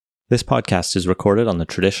This podcast is recorded on the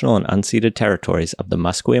traditional and unceded territories of the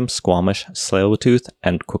Musqueam, Squamish, Tsleil-Waututh,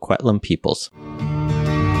 and Coquitlam peoples.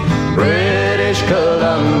 British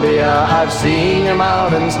Columbia, I've seen your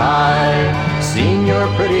mountains high, seen your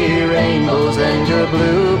pretty rainbows and your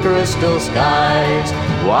blue crystal skies,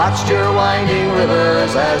 watched your winding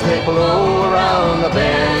rivers as they flow around the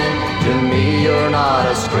bend. To me you're not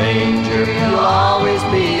a stranger, you'll always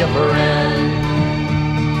be a friend.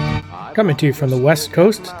 Coming to you from the West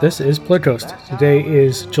Coast, this is Politicoast. Today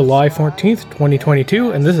is July 14th,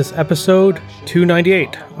 2022, and this is episode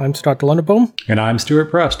 298. I'm Scott de Lundeboom. And I'm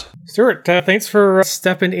Stuart Prest. Stuart, thanks for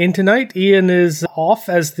stepping in tonight. Ian is off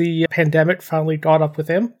as the pandemic finally got up with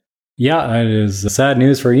him. Yeah, it is sad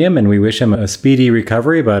news for Ian, and we wish him a speedy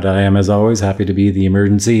recovery, but I am, as always, happy to be the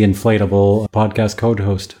emergency inflatable podcast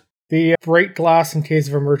co-host. The break glass in case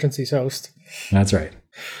of emergencies host. That's right.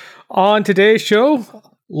 On today's show,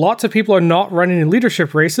 lots of people are not running in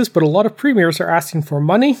leadership races, but a lot of premiers are asking for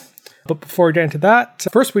money. But before we get into that,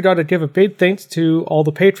 first we got to give a big thanks to all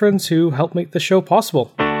the patrons who helped make the show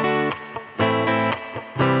possible.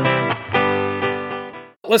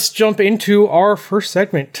 Let's jump into our first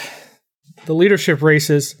segment, the leadership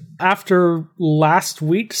races. After last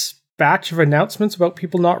week's batch of announcements about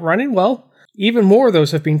people not running, well, even more of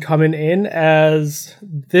those have been coming in, as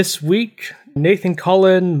this week Nathan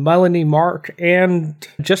Cullen, Melanie Mark, and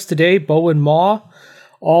just today, Bowen Ma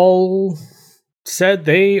all said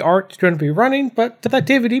they aren't going to be running, but that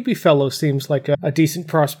David Eby fellow seems like a decent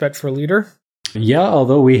prospect for leader. Yeah,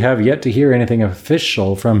 although we have yet to hear anything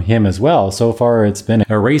official from him as well. So far, it's been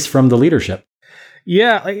a race from the leadership.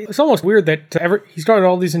 Yeah, it's almost weird that he's gotten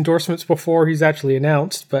all these endorsements before he's actually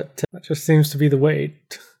announced, but that just seems to be the way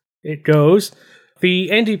it goes. The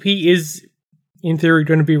NDP is, in theory,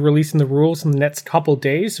 going to be releasing the rules in the next couple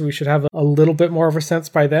days, so we should have a little bit more of a sense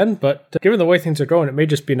by then. But given the way things are going, it may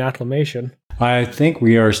just be an acclamation. I think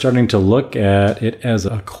we are starting to look at it as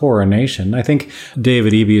a coronation. I think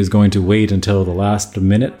David Eby is going to wait until the last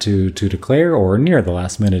minute to declare, or near the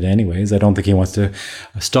last minute anyways. I don't think he wants to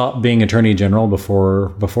stop being Attorney General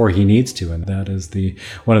before he needs to, and that is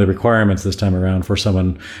one of the requirements this time around for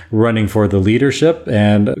someone running for the leadership.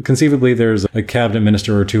 And conceivably there's a cabinet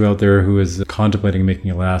minister or two out there who is contemplating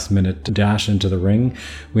making a last minute dash into the ring.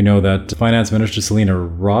 We know that Finance Minister Selina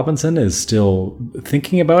Robinson is still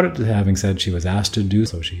thinking about it, having said she was asked to do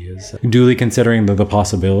so. She is duly considering the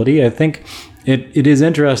possibility. I think it is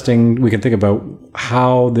interesting. We can think about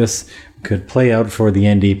how this could play out for the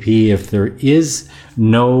NDP if there is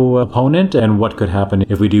no opponent, and what could happen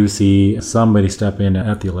if we do see somebody step in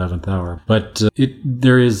at the 11th hour. But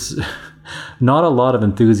there is not a lot of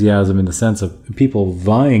enthusiasm in the sense of people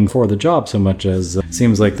vying for the job, so much as it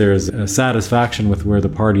seems like there's a satisfaction with where the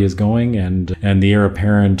party is going, and the heir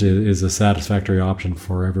apparent is a satisfactory option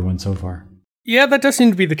for everyone so far. Yeah, that does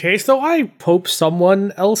seem to be the case, though I hope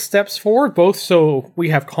someone else steps forward, both so we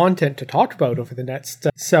have content to talk about over the next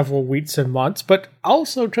several weeks and months, but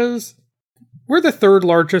also because we're the third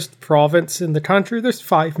largest province in the country. There's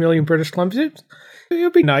 5 million British Columbians. It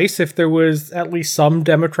would be nice if there was at least some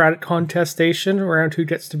democratic contestation around who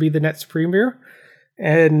gets to be the next premier.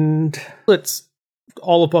 And it's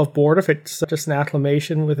all above board if it's just an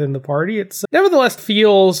acclamation within the party. It's nevertheless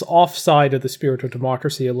feels offside of the spirit of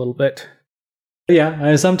democracy a little bit.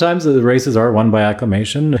 Yeah, sometimes the races are won by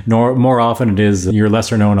acclamation. More often it is your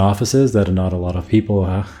lesser known offices that not a lot of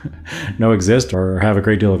people know exist or have a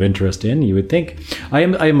great deal of interest in, you would think. I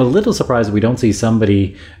am a little surprised that we don't see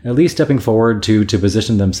somebody at least stepping forward to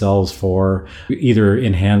position themselves for either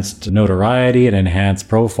enhanced notoriety, an enhanced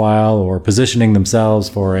profile, or positioning themselves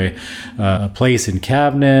for a place in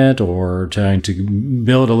cabinet, or trying to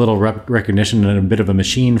build a little recognition and a bit of a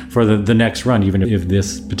machine for the next run, even if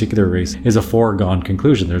this particular race is a foregone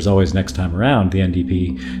conclusion. There's always next time around. The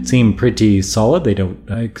NDP seem pretty solid. They don't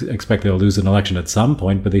expect they'll lose an election at some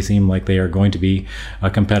point, but they seem like they are going to be a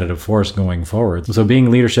competitive force going forward. So being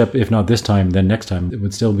leadership, if not this time, then next time, it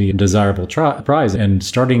would still be a desirable prize. And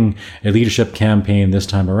starting a leadership campaign this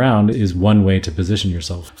time around is one way to position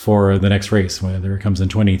yourself for the next race, whether it comes in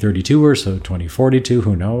 2032 or so 2042,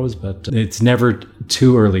 who knows, but it's never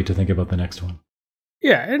too early to think about the next one.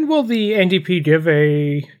 Yeah, and will the NDP give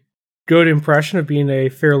a good impression of being a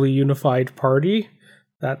fairly unified party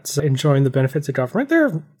that's enjoying the benefits of government?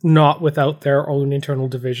 They're not without their own internal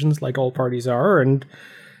divisions like all parties are, and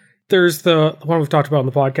there's the one we've talked about on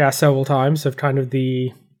the podcast several times of kind of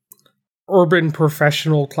the urban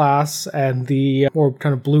professional class and the more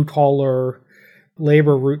kind of blue-collar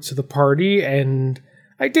labor roots of the party, and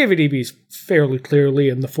David Eby's fairly clearly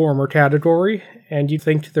in the former category, and you'd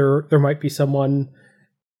think there might be someone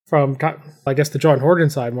from, I guess, the John Horgan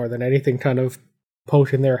side more than anything, kind of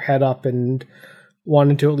poking their head up and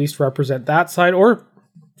wanting to at least represent that side, or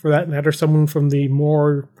for that matter, someone from the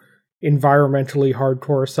more environmentally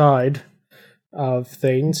hardcore side of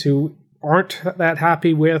things who aren't that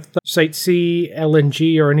happy with Site C,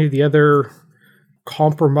 LNG, or any of the other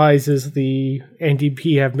compromises the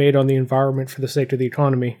NDP have made on the environment for the sake of the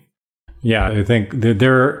economy. Yeah, I think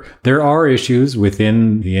there are issues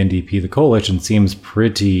within the NDP. The coalition seems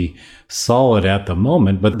pretty solid at the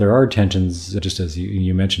moment, but there are tensions, just as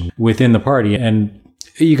you mentioned, within the party. And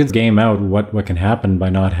you can game out what can happen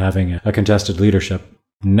by not having a contested leadership.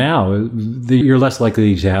 Now, you're less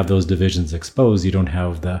likely to have those divisions exposed. You don't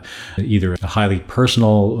have either a highly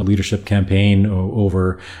personal leadership campaign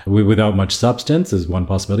without much substance is one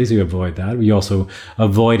possibility, so you avoid that. You also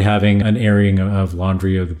avoid having an airing of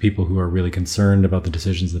laundry of the people who are really concerned about the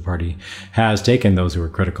decisions the party has taken. Those who are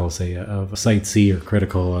critical, say, of Site C or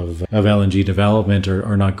critical of LNG development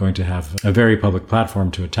are not going to have a very public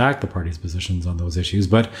platform to attack the party's positions on those issues.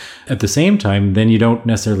 But at the same time, then you don't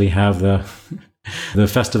necessarily have the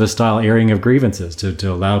Festivus-style airing of grievances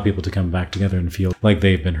to allow people to come back together and feel like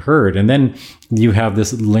they've been heard. And then you have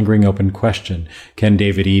this lingering open question. Can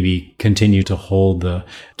David Eby continue to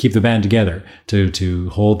keep the band together, to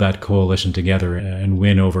hold that coalition together and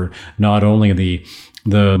win over not only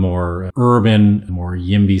the more urban, more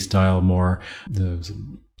YIMBY style, more the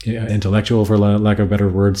intellectual, for lack of better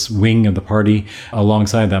words, wing of the party,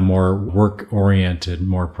 alongside that more work-oriented,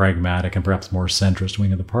 more pragmatic, and perhaps more centrist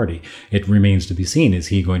wing of the party. It remains to be seen. Is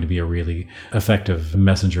he going to be a really effective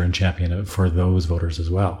messenger and champion for those voters as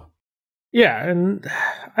well? Yeah, and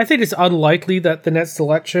I think it's unlikely that the next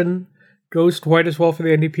election goes quite as well for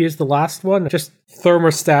the NDP as the last one. Just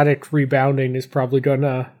thermostatic rebounding is probably going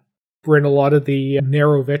to bring a lot of the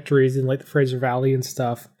narrow victories in like the Fraser Valley and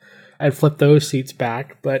stuff and flip those seats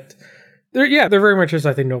back. But there very much is,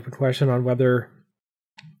 I think, an open question on whether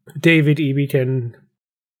David Eby can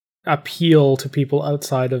appeal to people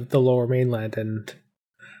outside of the Lower Mainland, and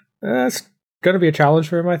that's going to be a challenge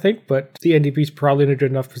for him, I think. But the NDP's probably in a good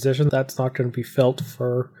enough position that's not going to be felt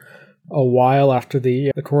for a while after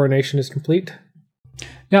the coronation is complete.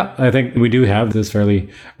 Yeah, I think we do have this fairly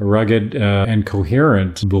rugged and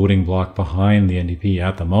coherent voting bloc behind the NDP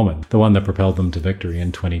at the moment. The one that propelled them to victory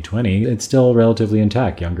in 2020, it's still relatively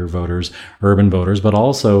intact. Younger voters, urban voters, but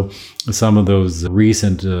also some of those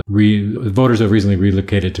recent voters who have recently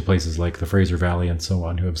relocated to places like the Fraser Valley and so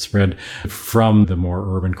on, who have spread from the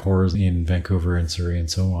more urban cores in Vancouver and Surrey and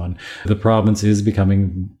so on. The province is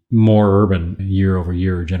becoming more urban year over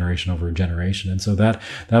year, generation over generation. And so that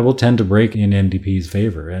will tend to break in NDP's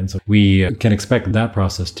favor. And so we can expect that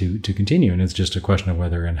process to continue. And it's just a question of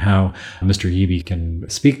whether and how Mr. Eby can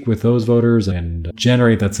speak with those voters and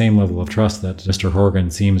generate that same level of trust that Mr.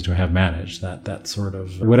 Horgan seems to have managed. That sort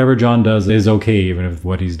of, whatever John does is okay, even if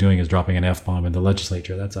what he's doing is dropping an F-bomb in the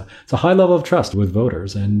legislature. It's a high level of trust with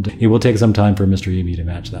voters. And it will take some time for Mr. Eby to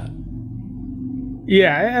match that.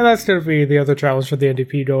 Yeah, and that's going to be the other challenge for the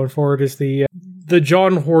NDP going forward, is the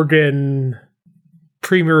John Horgan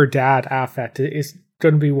premier dad affect is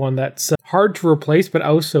going to be one that's hard to replace, but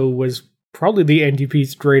also was probably the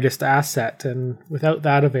NDP's greatest asset. And without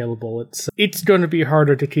that available, it's going to be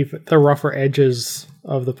harder to keep the rougher edges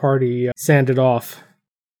of the party sanded off.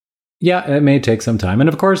 Yeah, it may take some time. And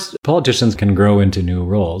of course, politicians can grow into new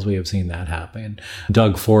roles. We have seen that happen.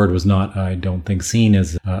 Doug Ford was not, I don't think, seen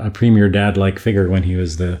as a premier dad-like figure when he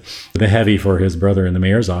was the heavy for his brother in the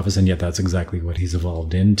mayor's office, and yet that's exactly what he's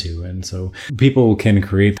evolved into. And so people can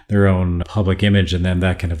create their own public image, and then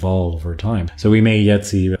that can evolve over time. So we may yet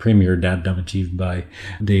see a premier daddom achieved by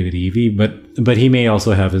David Eby, but he may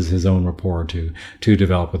also have his own rapport to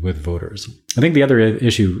develop with voters. I think the other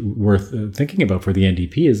issue worth thinking about for the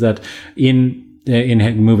NDP is that in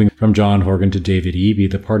moving from John Horgan to David Eby,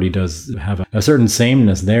 the party does have a certain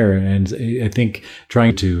sameness there. And I think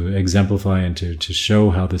trying to exemplify and to show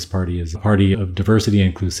how this party is a party of diversity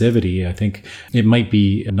and inclusivity, I think it might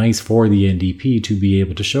be nice for the NDP to be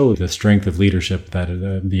able to show the strength of leadership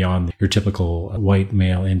that beyond your typical white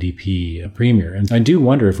male NDP premier. And I do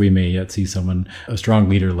wonder if we may yet see a strong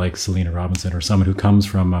leader like Selina Robinson, or someone who comes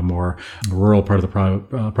from a more rural part of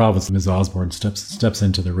the province. Ms. Osborne steps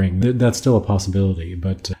into the ring. That's still a possibility.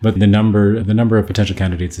 But the number of potential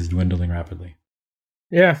candidates is dwindling rapidly.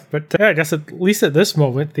 Yeah, but I guess at least at this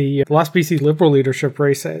moment, the last BC Liberal leadership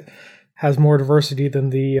race has more diversity than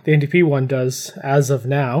the NDP one does as of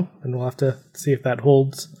now, and we'll have to see if that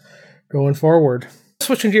holds going forward.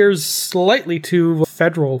 Switching gears slightly to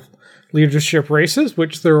federal leadership races,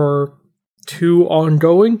 which there are two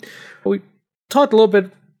ongoing. We talked a little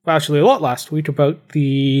bit actually a lot last week, about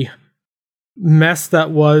the mess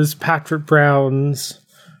that was Patrick Brown's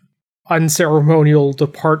unceremonial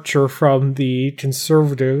departure from the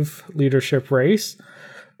Conservative leadership race.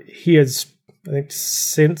 He has, I think,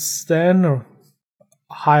 since then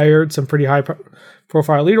hired some pretty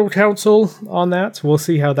high-profile legal counsel on that, so we'll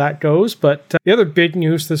see how that goes. But the other big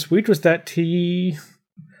news this week was that he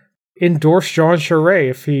endorsed Jean Charest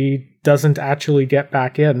if he doesn't actually get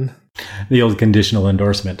back in. The old conditional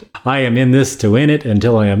endorsement. I am in this to win it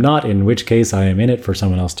until I am not, in which case I am in it for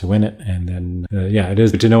someone else to win it. And then, it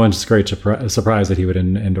is to no one's great surprise that he would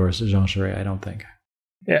endorse Jean Charest, I don't think.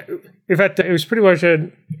 Yeah, in fact, it was pretty much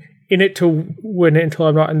in it to win it until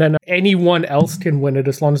I'm not, and then anyone else can win it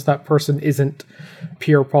as long as that person isn't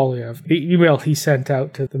Pierre Poilievre. The email he sent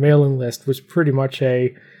out to the mailing list was pretty much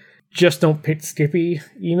a just don't pick Skippy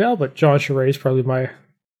email, but Jean Charest is probably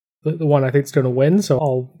the one I think is going to win, so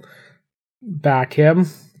I'll back him.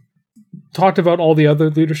 Talked about all the other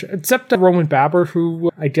leadership, except Roman Baber,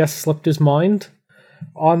 who I guess slipped his mind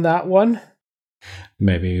on that one.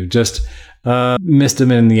 Maybe just missed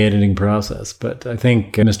him in the editing process. But I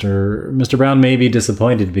think Mr. Brown may be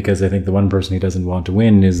disappointed, because I think the one person he doesn't want to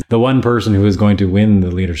win is the one person who is going to win the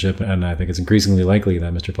leadership. And I think it's increasingly likely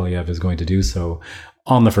that Mr. Poilievre is going to do so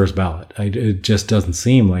on the first ballot. It just doesn't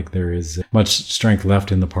seem like there is much strength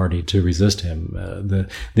left in the party to resist him.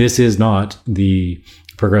 This is not the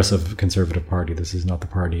Progressive Conservative Party. This is not the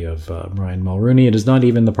party of Brian Mulroney. It is not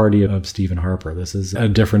even the party of Stephen Harper. This is a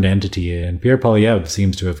different entity. And Pierre Poilievre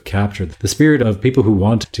seems to have captured the spirit of people who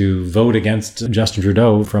want to vote against Justin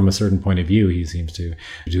Trudeau from a certain point of view. He seems to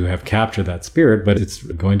have captured that spirit, but it's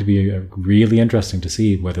going to be really interesting to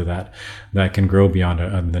see whether that can grow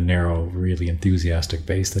beyond the narrow, really enthusiastic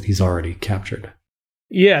base that he's already captured.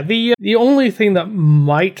 Yeah, the only thing that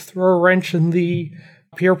might throw a wrench in the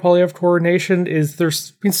Pierre Poilievre coronation is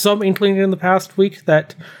there's been some inkling in the past week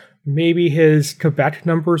that maybe his Quebec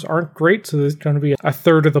numbers aren't great, so there's going to be a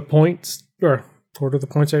third of the points,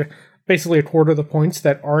 basically a quarter of the points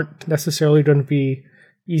that aren't necessarily going to be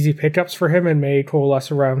easy pickups for him and may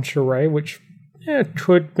coalesce around Charest, which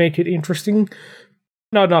could make it interesting.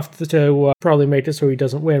 Not enough to probably make it so he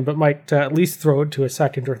doesn't win, but might at least throw it to a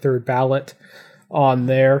second or third ballot on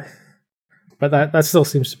there. But that still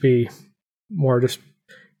seems to be more just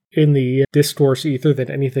in the discourse ether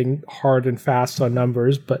than anything hard and fast on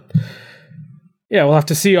numbers. But yeah, we'll have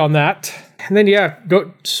to see on that. And then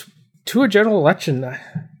go to a general election.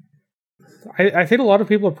 I think a lot of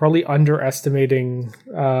people are probably underestimating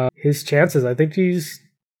his chances. I think he's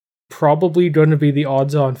probably going to be the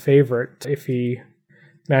odds-on favorite if he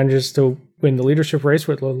manages to win the leadership race,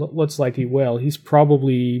 which looks like he will. He's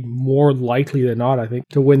probably more likely than not, I think,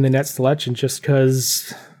 to win the next election, just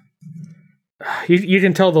because you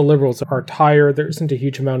can tell the Liberals are tired. There isn't a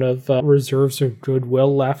huge amount of reserves or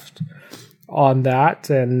goodwill left on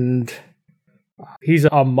that, and he's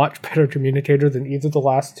a much better communicator than either the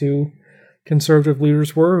last two Conservative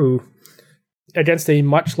leaders were, who, against a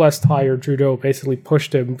much less tired Trudeau, basically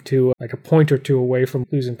pushed him to like a point or two away from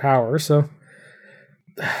losing power. So,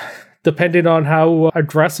 depending on how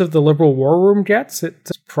aggressive the Liberal war room gets,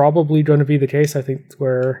 it's probably going to be the case, I think,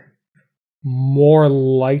 where more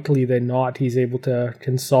likely than not he's able to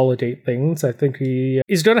consolidate things. I think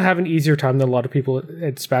he's going to have an easier time than a lot of people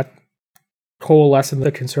expect coalescing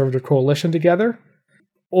the Conservative coalition together.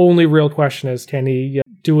 Only real question is, can he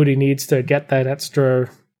do what he needs to get that extra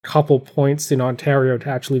couple points in Ontario to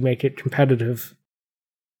actually make it competitive?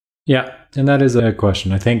 Yeah, and that is a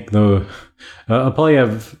question. I think a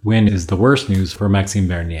Poilievre win is the worst news for Maxime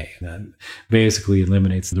Bernier. That basically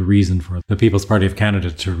eliminates the reason for the People's Party of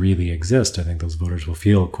Canada to really exist. I think those voters will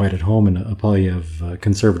feel quite at home in a Poilievre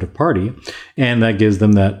Conservative Party, and that gives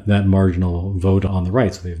them that marginal vote on the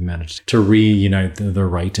right. So they've managed to reunite the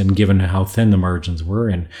right, and given how thin the margins were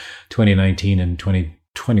in 2019 and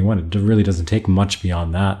 2021, it really doesn't take much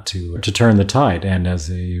beyond that to turn the tide. And as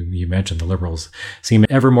you mentioned, the Liberals seem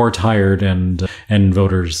ever more tired, and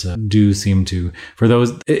voters do seem to, for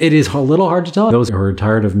those, it is a little hard to tell. Those who are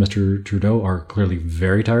tired of Mr. Trudeau are clearly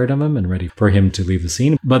very tired of him and ready for him to leave the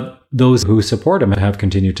scene. But those who support him have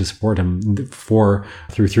continued to support him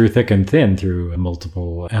through thick and thin, through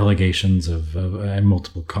multiple allegations and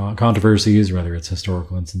multiple controversies, whether it's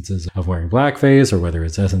historical instances of wearing blackface, or whether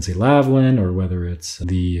it's SNC-Lavalin, or whether it's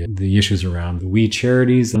the issues around We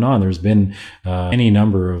charities and on. There's been any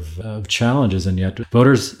number of challenges, and yet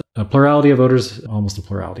almost a plurality of voters,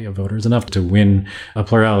 enough to win a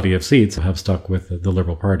plurality of seats, have stuck with the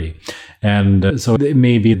Liberal Party. And so it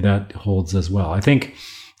may be that holds as well. I think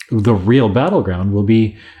the real battleground will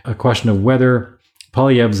be a question of whether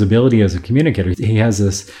Poilievre's ability as a communicator. He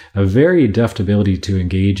has a very deft ability to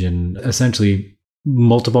engage in essentially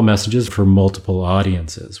multiple messages for multiple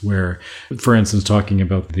audiences, where, for instance, talking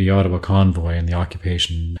about the Ottawa convoy and the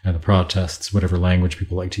occupation and the protests, whatever language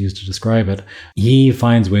people like to use to describe it, he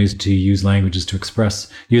finds ways to use language to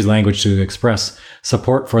express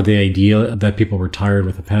support for the idea that people were tired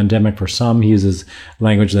with the pandemic. For some, he uses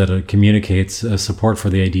language that communicates support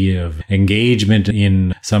for the idea of engagement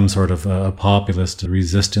in some sort of populist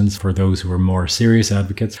resistance for those who are more serious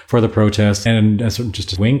advocates for the protest, and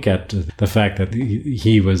just a wink at the fact that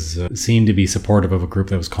he was seen to be supportive of a group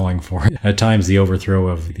that was calling for, at times, the overthrow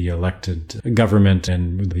of the elected government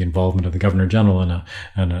and the involvement of the Governor General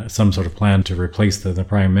in some sort of plan to replace the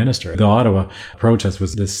Prime Minister. The Ottawa protest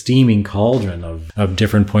was this steaming cauldron of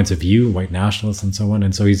different points of view, white nationalists and so on.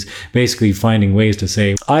 And so he's basically finding ways to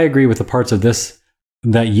say, I agree with the parts of this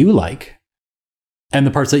that you like, and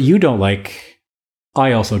the parts that you don't like,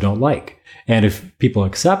 I also don't like. And if people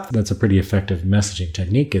accept, that's a pretty effective messaging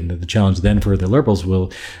technique. And the challenge then for the Liberals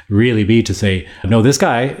will really be to say, no, this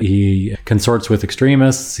guy, he consorts with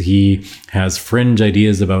extremists. He has fringe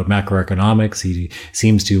ideas about macroeconomics. He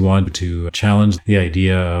seems to want to challenge the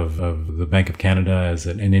idea of the Bank of Canada as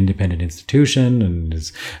an independent institution, and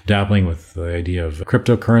is dabbling with the idea of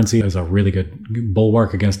cryptocurrency as a really good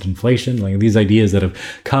bulwark against inflation. Like these ideas that have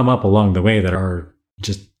come up along the way that are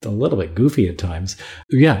just a little bit goofy at times.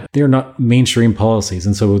 Yeah, they're not mainstream policies.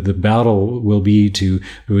 And so the battle will be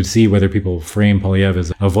we would see whether people frame Poilievre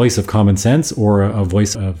as a voice of common sense or a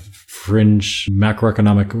voice of fringe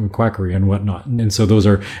macroeconomic quackery and whatnot. And so those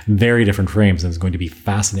are very different frames, and it's going to be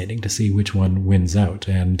fascinating to see which one wins out.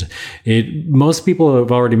 And most people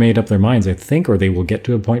have already made up their minds, I think, or they will get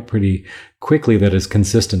to a point pretty quickly that is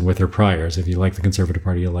consistent with their priors. If you like the Conservative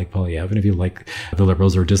Party, you'll like Poilievre. And if you like the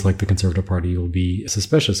Liberals or dislike the Conservative Party, you'll be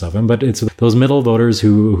suspicious of him. But it's those middle voters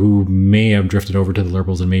who may have drifted over to the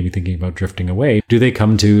Liberals and may be thinking about drifting away. Do they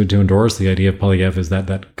come to endorse the idea of Poilievre as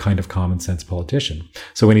that kind of common sense politician?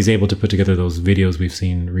 So when he's able to put together those videos we've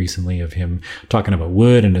seen recently of him talking about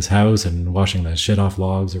wood in his house and washing the shit off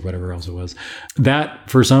logs or whatever else it was, that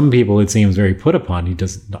for some people it seems very put upon. He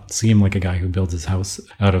does not seem like a guy who builds his house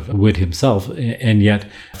out of wood himself. And yet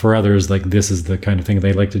for others, like, this is the kind of thing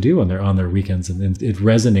they like to do on their weekends, and it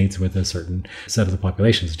resonates with a certain set of the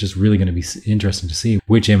population. It's just really going to be interesting to see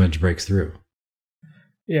which image breaks through.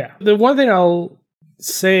 Yeah. The one thing I'll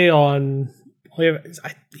say on Poilievre is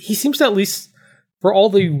he seems to, at least for all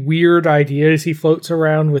the weird ideas he floats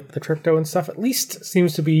around with the crypto and stuff, at least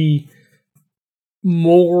seems to be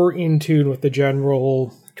more in tune with the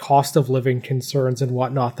general cost of living concerns and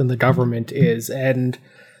whatnot than the government is. And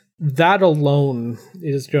that alone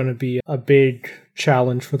is going to be a big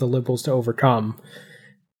challenge for the Liberals to overcome,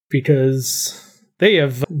 because they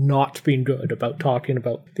have not been good about talking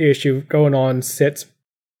about the issue going on 6+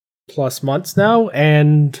 months now.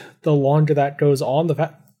 And the longer that goes on,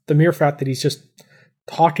 the mere fact that he's just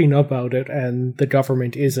talking about it and the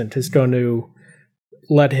government isn't is going to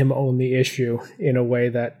let him own the issue in a way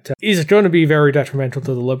that is going to be very detrimental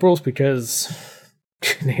to the Liberals, because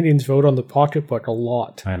Canadians vote on the pocketbook a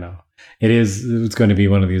lot. I know. It's going to be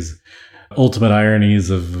one of these ultimate ironies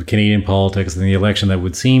of Canadian politics and the election that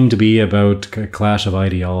would seem to be about a clash of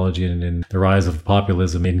ideology and the rise of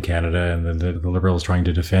populism in Canada, and the Liberals trying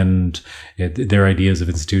to defend their ideas of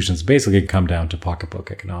institutions basically come down to pocketbook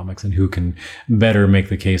economics and who can better make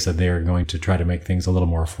the case that they are going to try to make things a little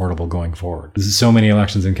more affordable going forward. So many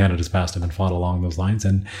elections in Canada's past have been fought along those lines,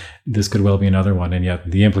 and this could well be another one. And yet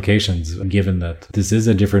the implications, given that this is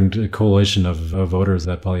a different coalition of voters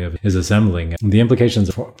that Poilievre is assembling, the implications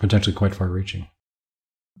are potentially quite far-reaching.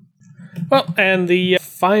 Well, and the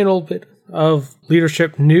final bit of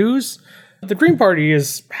leadership news, the Green Party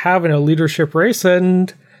is having a leadership race,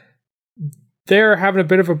 and they're having a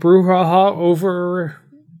bit of a brouhaha over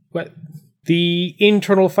the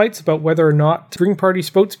internal fights about whether or not Green Party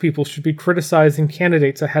spokespeople should be criticizing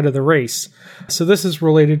candidates ahead of the race. So this is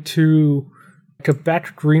related to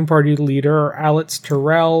Quebec Green Party leader Alex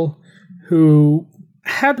Terrell, who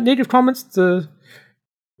had negative comments to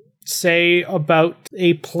say about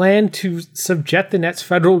a plan to subject the next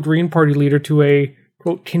federal Green Party leader to a,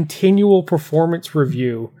 quote, continual performance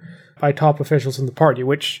review by top officials in the party,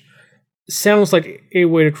 which sounds like a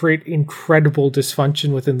way to create incredible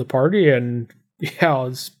dysfunction within the party, and yeah,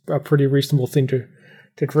 it's a pretty reasonable thing to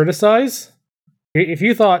criticize. If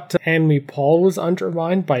you thought Annamie Paul was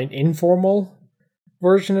undermined by an informal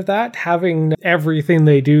version of that, having everything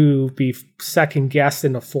they do be second-guessed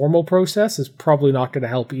in a formal process is probably not going to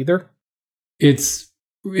help either. It's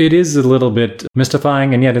It is a little bit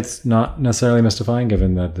mystifying, and yet it's not necessarily mystifying,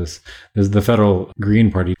 given that the federal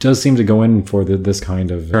Green Party does seem to go in for this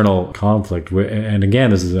kind of internal conflict. And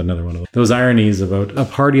again, this is another one of those ironies about a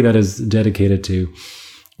party that is dedicated to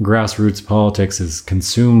grassroots politics is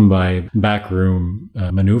consumed by backroom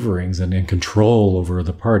maneuverings and control over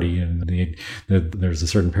the party. And there's a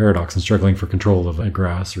certain paradox in struggling for control of a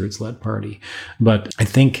grassroots-led party. But I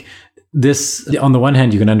think this, on the one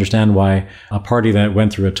hand, you can understand why a party that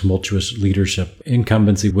went through a tumultuous leadership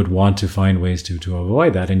incumbency would want to find ways to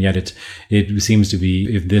avoid that. And yet it seems to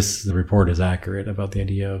be, if the report is accurate about the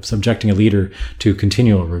idea of subjecting a leader to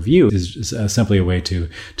continual review, is simply a way to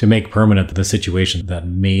make permanent the situation that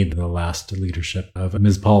made the last leadership of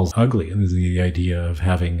Ms. Pauls ugly. And the idea of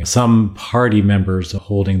having some party members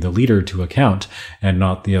holding the leader to account and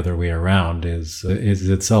not the other way around is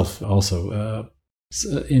itself also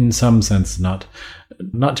in some sense not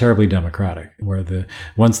terribly democratic, where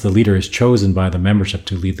once the leader is chosen by the membership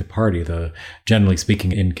to lead the party, generally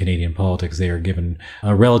speaking in Canadian politics, they are given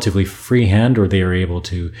a relatively free hand, or they are able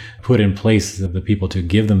to put in place the people to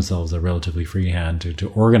give themselves a relatively free hand to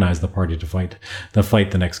organize the party to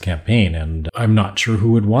fight the next campaign. And I'm not sure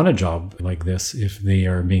who would want a job like this if they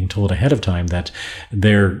are being told ahead of time that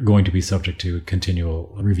they're going to be subject to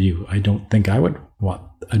continual review. I don't think I would want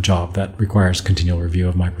a job that requires continual review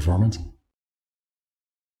of my performance.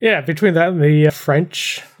 Yeah, between that and the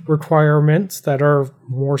French requirements that are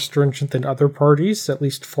more stringent than other parties, at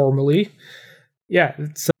least formally, yeah,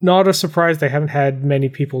 it's not a surprise they haven't had many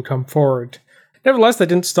people come forward. Nevertheless, that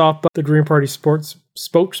didn't stop the Green Party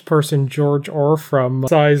spokesperson George Orr from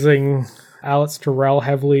sizing Alex Tyrrell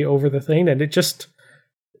heavily over the thing, and it just,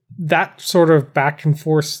 that sort of back and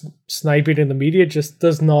forth sniping in the media just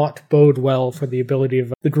does not bode well for the ability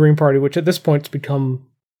of the Green Party, which at this point has become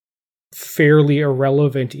fairly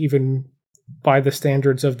irrelevant even by the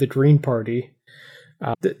standards of the Green Party.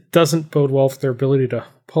 It doesn't bode well for their ability to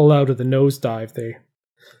pull out of the nosedive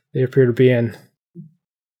they appear to be in.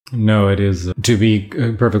 No, it is. To be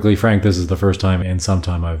perfectly frank, this is the first time in some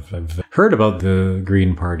time I've heard about the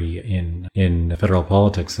Green Party in federal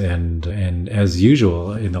politics, and as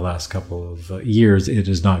usual in the last couple of years, it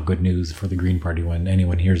is not good news for the Green Party when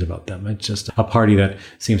anyone hears about them. It's just a party that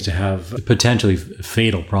seems to have potentially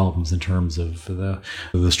fatal problems in terms of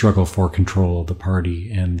the struggle for control of the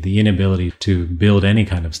party and the inability to build any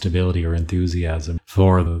kind of stability or enthusiasm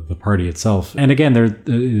for the party itself. And again, there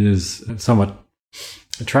is somewhat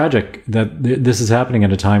tragic that this is happening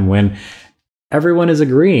at a time when everyone is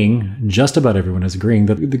agreeing, just about everyone is agreeing,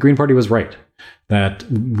 that the Green Party was right, that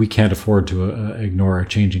we can't afford to ignore a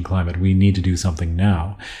changing climate. We need to do something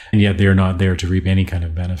now. And yet they're not there to reap any kind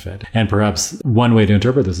of benefit. And perhaps one way to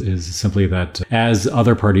interpret this is simply that as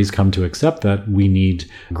other parties come to accept that we need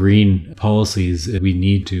green policies, we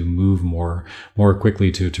need to move more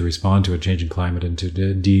quickly to respond to a changing climate and to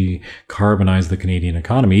decarbonize the Canadian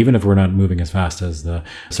economy, even if we're not moving as fast as the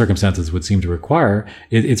circumstances would seem to require,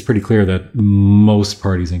 it's pretty clear that most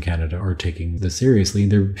parties in Canada are taking this seriously.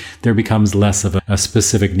 There becomes less of a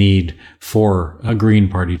specific need for a Green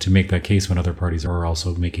Party to make that case when other parties are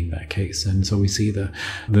also making that case. And so we see that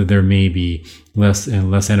there may be less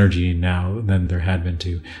and less energy now than there had been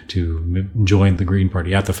to join the Green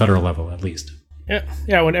Party at the federal level, at least.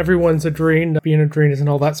 Yeah. When everyone's agreeing, being a Green isn't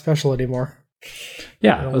all that special anymore.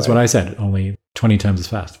 Yeah, that's what I said. Only 20 times as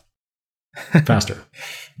faster.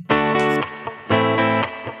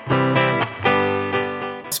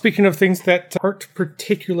 Speaking of things that aren't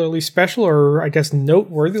particularly special or, I guess,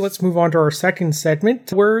 noteworthy, let's move on to our second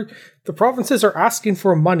segment, where the provinces are asking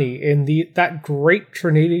for money in that great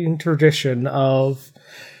Canadian tradition of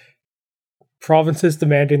provinces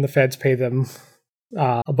demanding the feds pay them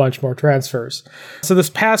a bunch more transfers. So this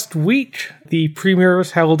past week, the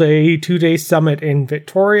premiers held a 2-day summit in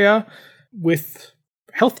Victoria with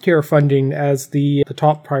healthcare funding as the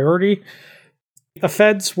top priority. The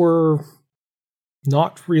feds were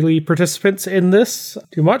not really participants in this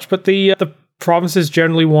too much, but the provinces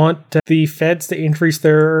generally want the feds to increase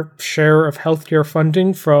their share of healthcare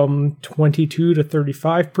funding from 22 to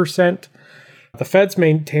 35%. The feds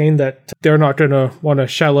maintain that they're not going to want to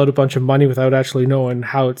shell out a bunch of money without actually knowing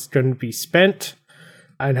how it's going to be spent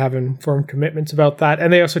and having firm commitments about that.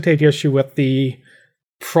 And they also take issue with the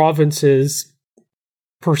provinces'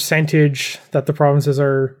 percentage that the provinces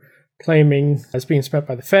are claiming as being spent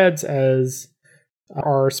by the feds as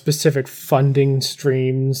are specific funding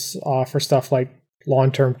streams for stuff like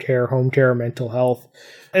long-term care, home care, mental health,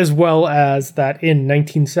 as well as that in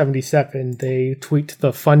 1977 they tweaked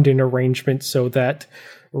the funding arrangement so that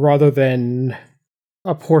rather than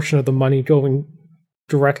a portion of the money going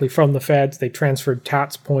directly from the feds. They transferred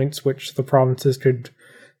tax points, which the provinces could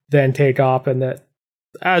then take up, and that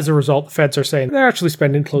as a result, the feds are saying they're actually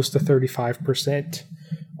spending close to 35%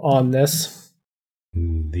 on this.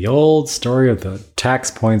 The old story of the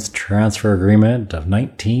tax points transfer agreement of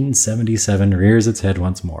 1977 rears its head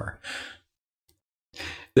once more.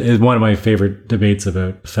 It's one of my favorite debates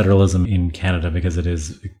about federalism in Canada because it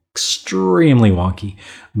is extremely wonky.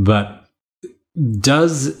 But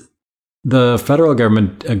does the federal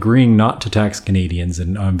government agreeing not to tax Canadians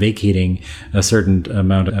and vacating a certain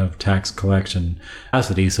amount of tax collection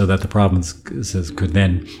capacity so that the provinces could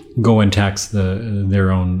then go and tax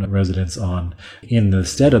their own residents on in the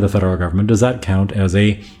stead of the federal government, does that count as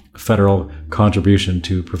a federal contribution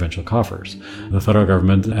to provincial coffers? The federal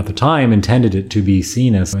government at the time intended it to be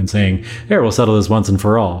seen as and saying, here, we'll settle this once and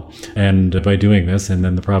for all. And by doing this, and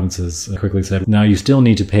then the provinces quickly said, now you still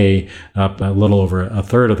need to pay up a little over a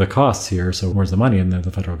third of the costs here, so where's the money? And then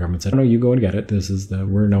the federal government said, no, you go and get it.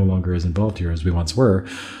 We're no longer as involved here as we once were.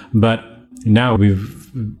 But now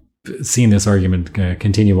we've seen this argument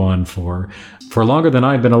continue on for longer than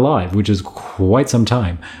I've been alive, which is quite some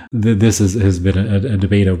time. This has been a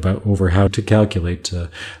debate over how to calculate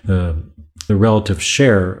the relative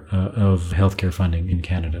share of healthcare funding in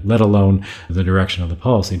Canada, let alone the direction of the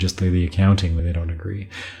policy, just the accounting where they don't agree.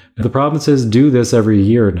 The provinces do this every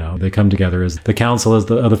year now. They come together as the council of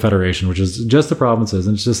the federation, which is just the provinces.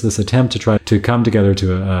 And it's just this attempt to try to come together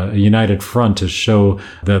to a united front to show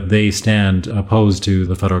that they stand opposed to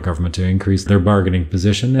the federal government, to increase their bargaining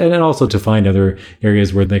position, and also to find other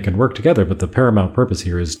areas where they can work together. But the paramount purpose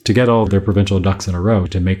here is to get all their provincial ducks in a row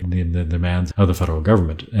to make the demands of the federal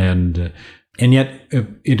government. And yet,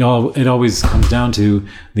 it always comes down to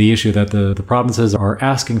the issue that the provinces are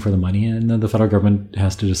asking for the money, and then the federal government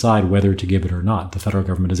has to decide whether to give it or not. The federal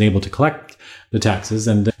government is able to collect the taxes,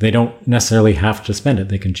 and they don't necessarily have to spend it.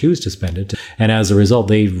 They can choose to spend it. And as a result,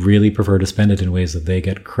 they really prefer to spend it in ways that they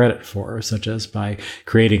get credit for, such as by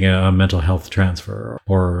creating a mental health transfer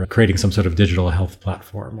or creating some sort of digital health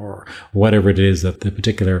platform or whatever it is that the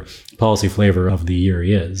particular policy flavor of the year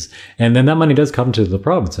is. And then that money does come to the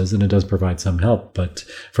provinces, and it does provide some help. But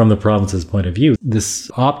from the province's point of view, this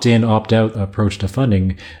opt-in, opt-out approach to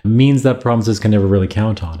funding means that provinces can never really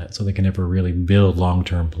count on it. So they can never really build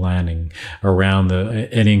long-term planning around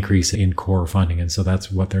an increase in core funding. And so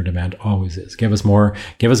that's what their demand always is. Give us more,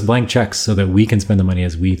 give us blank checks so that we can spend the money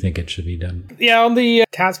as we think it should be done. Yeah, on the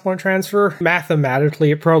tax point transfer,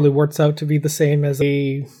 mathematically, it probably works out to be the same as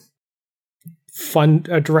a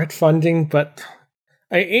direct funding, but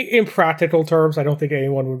in practical terms, I don't think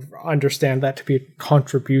anyone would understand that to be a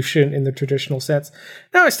contribution in the traditional sense.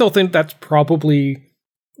 Now, I still think that's probably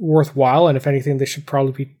worthwhile, and if anything, they should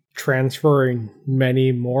probably be transferring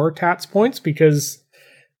many more tax points, because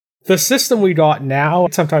the system we got now,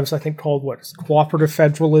 sometimes I think called cooperative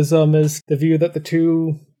federalism, is the view that the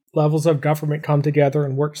two levels of government come together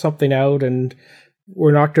and work something out, and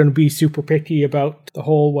we're not going to be super picky about the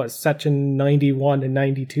whole Section 91 and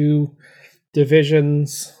 92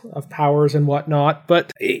 divisions of powers and whatnot.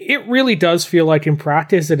 But it really does feel like in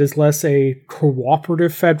practice it is less a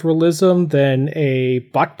cooperative federalism than a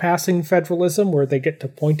buck-passing federalism, where they get to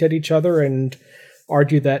point at each other and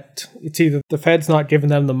argue that it's either the Fed's not giving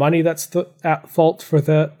them the money that's at fault for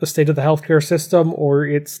the state of the healthcare system, or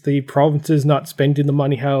it's the provinces not spending the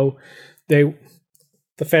money how the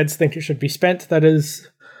Feds think it should be spent that is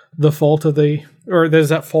the fault of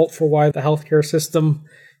there's at fault for why the healthcare system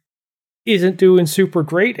isn't doing super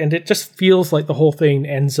great. And it just feels like the whole thing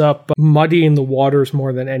ends up muddying the waters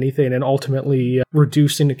more than anything, and ultimately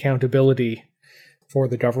reducing accountability for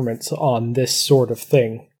the governments on this sort of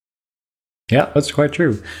thing. Yeah, that's quite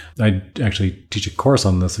true. I actually teach a course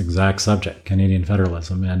on this exact subject, Canadian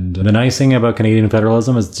federalism. And the nice thing about Canadian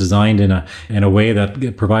federalism is it's designed in a way that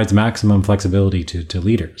it provides maximum flexibility to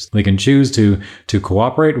leaders. They can choose to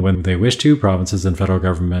cooperate when they wish to. Provinces and federal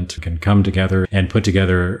government can come together and put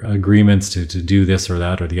together agreements to do this or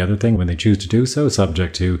that or the other thing when they choose to do so,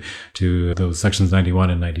 subject to those sections 91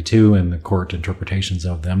 and 92 and the court interpretations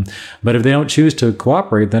of them. But if they don't choose to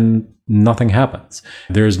cooperate, then nothing happens.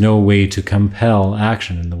 There is no way to compel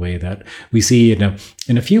action in the way that we see in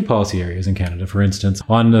a few policy areas in Canada. For instance,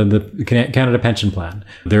 on the Canada Pension Plan,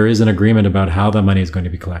 there is an agreement about how the money is going to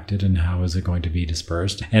be collected and how is it going to be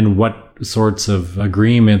dispersed and what sorts of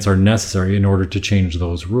agreements are necessary in order to change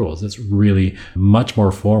those rules. It's really much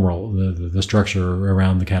more formal, the structure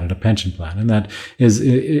around the Canada Pension Plan. And that is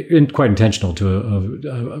quite intentional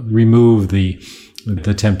to remove the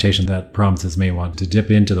the temptation that provinces may want to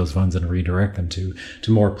dip into those funds and redirect them to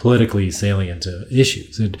more politically salient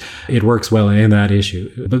issues. It works well in that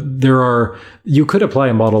issue. But you could apply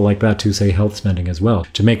a model like that to, say, health spending as well,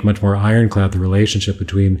 to make much more ironclad the relationship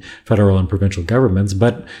between federal and provincial governments.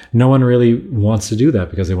 But no one really wants to do that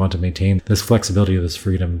because they want to maintain this flexibility, this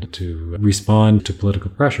freedom to respond to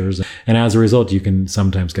political pressures. And as a result, you can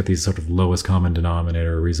sometimes get these sort of lowest common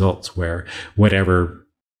denominator results where whatever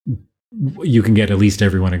you can get at least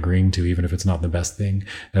everyone agreeing to, even if it's not the best thing.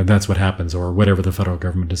 That's what happens, or whatever the federal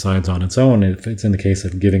government decides on and so on. If it's in the case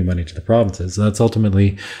of giving money to the provinces, that's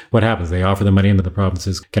ultimately what happens. They offer the money and the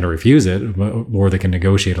provinces can refuse it, or they can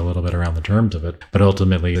negotiate a little bit around the terms of it. But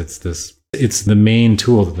ultimately, it's the main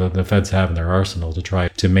tool that the feds have in their arsenal to try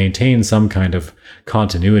to maintain some kind of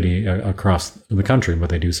continuity across the country, but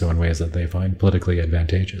they do so in ways that they find politically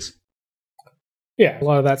advantageous. Yeah, a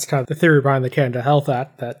lot of that's kind of the theory behind the Canada Health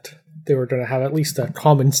Act, that they were going to have at least a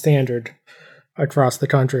common standard across the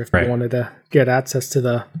country if they wanted to get access to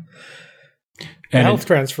the health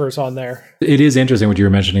transfers on there. It is interesting what you were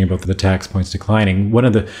mentioning about the tax points declining. One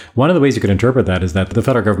of the ways you could interpret that is that the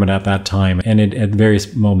federal government at that time, and at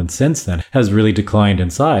various moments since then, has really declined in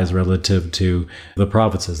size relative to the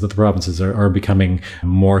provinces. That the provinces are becoming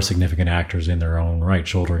more significant actors in their own right,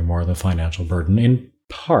 shouldering more of the financial burden, in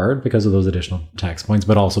part because of those additional tax points,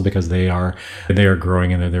 but also because they are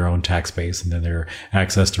growing in their own tax base, and then their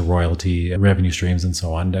access to royalty revenue streams and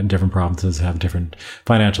so on. And different provinces have different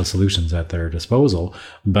financial solutions at their disposal.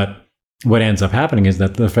 But what ends up happening is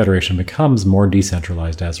that the federation becomes more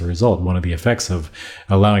decentralized as a result. One of the effects of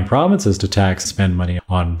allowing provinces to spend money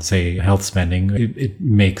on, say, health spending, it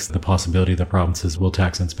makes the possibility that provinces will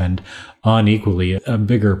tax and spend unequally a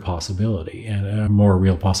bigger possibility, and a more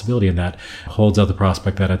real possibility. And that holds out the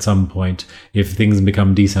prospect that at some point, if things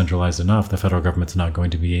become decentralized enough, the federal government's not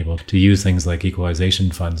going to be able to use things like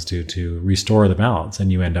equalization funds to restore the balance,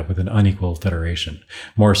 and you end up with an unequal federation,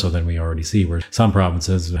 more so than we already see, where some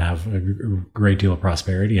provinces have a great deal of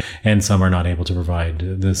prosperity and some are not able to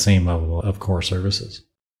provide the same level of core services.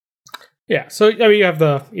 Yeah, so you have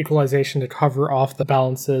the equalization to cover off the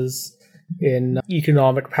balances in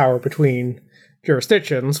economic power between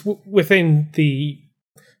jurisdictions within the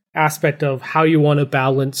aspect of how you want to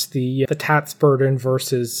balance the tax burden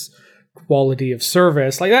versus quality of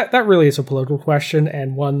service. Like that really is a political question,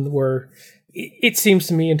 and one where it seems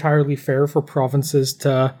to me entirely fair for provinces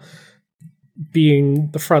to,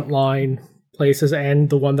 being the frontline places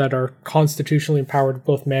and the one that are constitutionally empowered to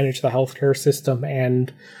both manage the healthcare system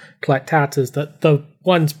and collect taxes, that the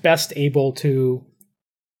ones best able to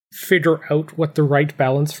figure out what the right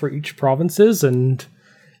balance for each province is, and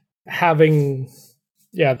having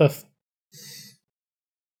them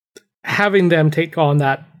take on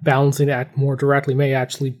that balancing act more directly may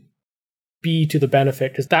actually be to the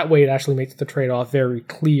benefit, because that way it actually makes the trade-off very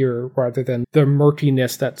clear rather than the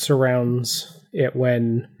murkiness that surrounds it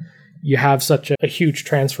when you have such a huge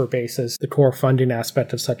transfer base as the core funding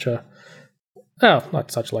aspect of such a, not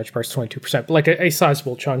such a large part, 22%, but like a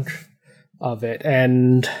sizable chunk of it.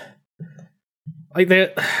 And like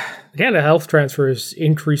the Canada Health transfers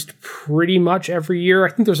increased pretty much every year. I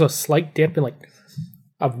think there's a slight dip in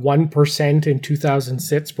of 1% in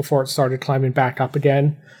 2006 before it started climbing back up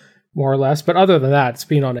again, more or less. But other than that, it's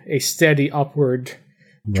been on a steady upward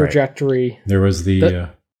trajectory. Right. There was the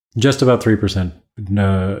just about 3%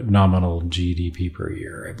 nominal GDP per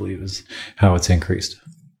year, I believe, is how it's increased.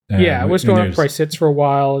 It was going up by 6 for a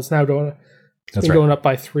while. It's now going up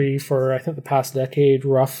by 3 for, I think, the past decade,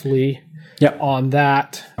 roughly. Yep. On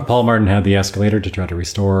that. Paul Martin had the escalator to try to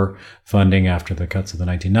restore funding after the cuts of the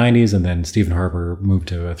 1990s, and then Stephen Harper moved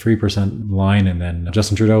to a 3% line, and then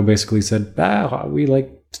Justin Trudeau basically said, we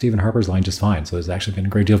like Stephen Harper's line just fine. So there's actually been a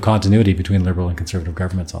great deal of continuity between Liberal and Conservative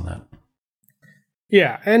governments on that.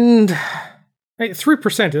 Yeah, and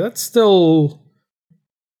 3%, that's still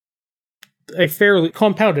a fairly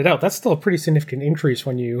compounded out. That's still a pretty significant increase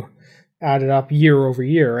when you add it up year over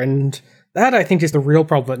year. And that, I think, is the real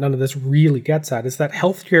problem that none of this really gets at, is that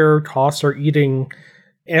healthcare costs are eating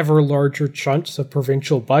ever larger chunks of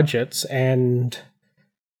provincial budgets. And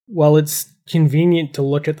while it's convenient to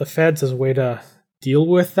look at the feds as a way to deal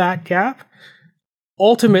with that gap,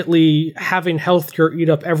 ultimately having healthcare eat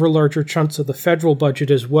up ever larger chunks of the federal budget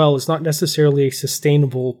as well is not necessarily a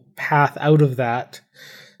sustainable path out of that.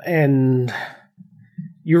 And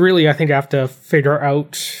you really, I think, have to figure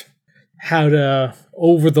out how to,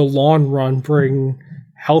 over the long run, bring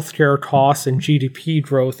healthcare costs and GDP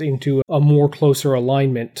growth into a more closer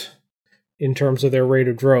alignment in terms of their rate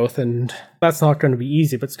of growth. And that's not going to be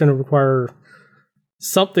easy, but it's going to require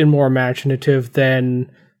something more imaginative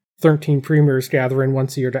than 13 premiers gathering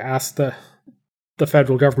once a year to ask the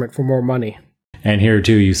federal government for more money. And here,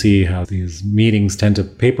 too, you see how these meetings tend to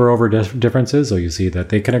paper over differences. So you see that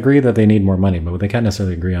they can agree that they need more money, but they can't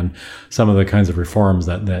necessarily agree on some of the kinds of reforms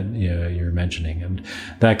that you're mentioning. And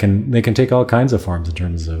they can take all kinds of forms in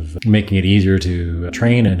terms of making it easier to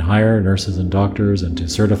train and hire nurses and doctors and to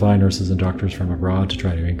certify nurses and doctors from abroad to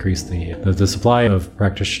try to increase the supply of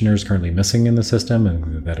practitioners currently missing in the system,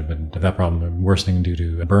 and that problem worsening due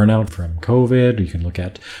to burnout from COVID. You can look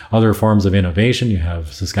at other forms of innovation. You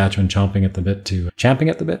have Saskatchewan champing at the bit to champing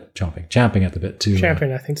at the bit to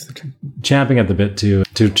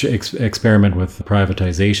experiment with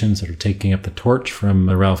privatization, sort of taking up the torch from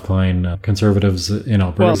the Ralph Klein conservatives in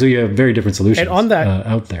Alberta. Well, so you have very different solutions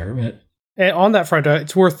out there. And on that front,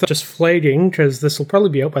 it's worth just flagging, because this will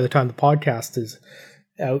probably be out by the time the podcast is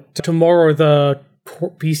out. Tomorrow, the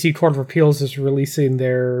BC Court of Appeals is releasing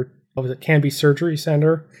their Canby Surgery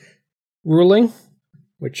Centre ruling,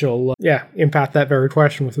 which will, impact that very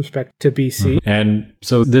question with respect to BC. And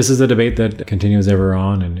so this is a debate that continues ever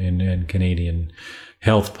on in Canadian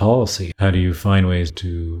health policy. How do you find ways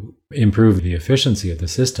to improve the efficiency of the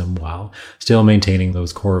system while still maintaining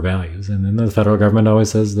those core values? And then the federal government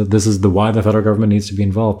always says that this is why the federal government needs to be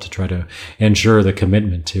involved, to try to ensure the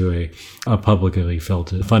commitment to a publicly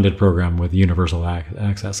funded program with universal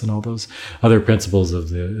access and all those other principles of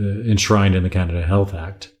the enshrined in the Canada Health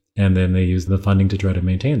Act. And then they use the funding to try to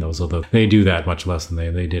maintain those, although they do that much less than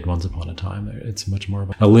they did once upon a time. It's much more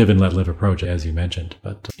of a live and let live approach, as you mentioned.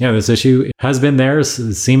 But this issue has been there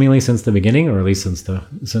seemingly since the beginning, or at least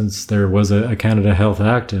since there was a Canada Health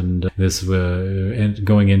Act, and this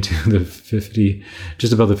going into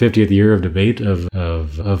just about the 50th year of debate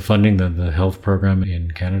of funding the health program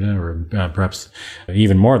in Canada, or perhaps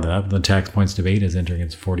even more than that. The tax points debate is entering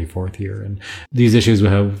its 44th year, and these issues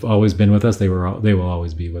have always been with us. They will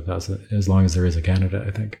always be with us as long as there is a Canada, I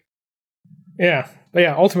think. Yeah. But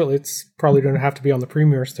ultimately it's probably going to have to be on the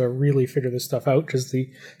premiers to really figure this stuff out, because the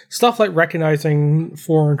stuff like recognizing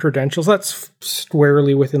foreign credentials, that's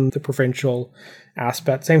squarely within the provincial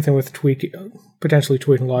aspect. Same thing with potentially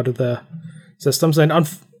tweaking a lot of the systems. And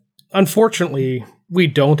unfortunately, we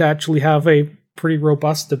don't actually have a pretty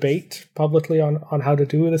robust debate publicly on how to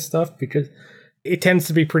do this stuff, because it tends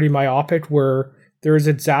to be pretty myopic, where there is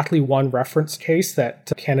exactly one reference case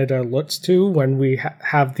that Canada looks to when we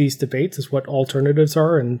have these debates as what alternatives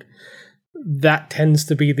are, and that tends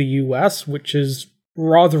to be the US, which is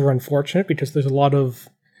rather unfortunate because there's a lot of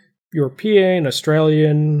European,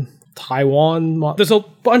 Australian, Taiwan. There's a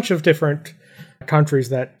bunch of different countries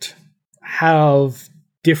that have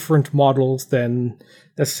different models than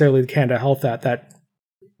necessarily the Canada Health Act that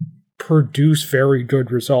produce very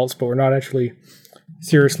good results, but we're not actually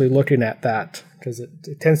seriously looking at that, because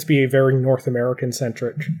it tends to be a very North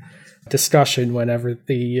American-centric discussion whenever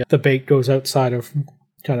the debate goes outside of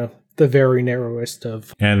kind of the very narrowest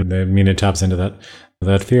of... And it taps into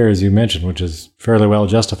that fear, as you mentioned, which is fairly well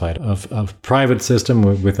justified, of private system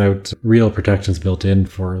without real protections built in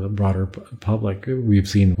for the broader public. We've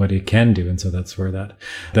seen what it can do, and so that's where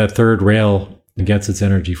that third rail gets its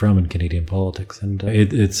energy from in Canadian politics, and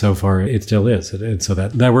it so far it still is, and so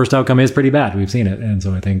that worst outcome is pretty bad. We've seen it, and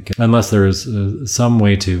so I think unless there is some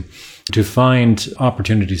way to find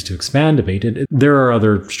opportunities to expand debate, there are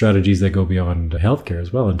other strategies that go beyond healthcare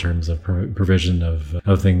as well, in terms of provision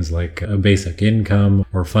of things like a basic income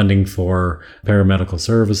or funding for paramedical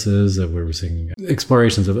services. We're seeing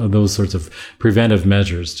explorations of those sorts of preventive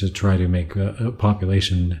measures to try to make a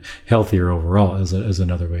population healthier overall as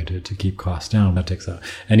another way to keep costs down. That takes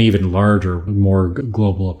an even larger, more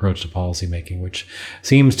global approach to policymaking, which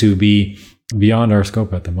seems to be beyond our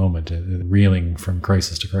scope at the moment, reeling from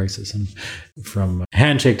crisis to crisis and from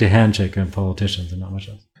handshake to handshake on politicians and not much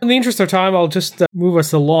else. In the interest of time, I'll just move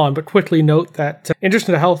us along, but quickly note that in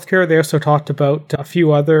addition to healthcare, they also talked about a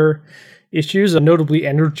few other issues. Notably,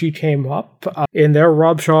 energy came up. In there,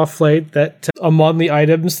 Rob Shaw flagged that among the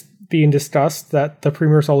items being discussed that the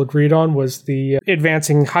premiers all agreed on was the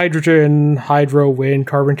advancing hydrogen, hydro, wind,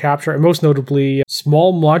 carbon capture, and most notably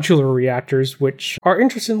small modular reactors, which are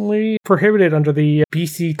interestingly prohibited under the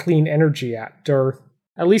BC Clean Energy Act, or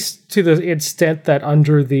at least to the extent that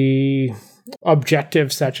under the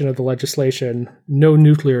objective section of the legislation, no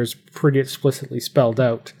nuclear is pretty explicitly spelled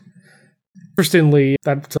out. Interestingly,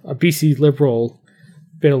 that's a BC Liberal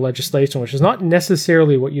bit of legislation, which is not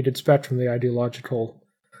necessarily what you'd expect from the ideological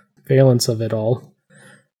valence of it all.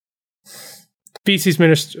 BC's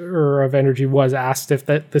Minister of Energy was asked if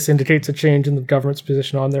this indicates a change in the government's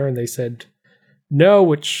position on there, and they said no,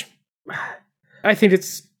 which I think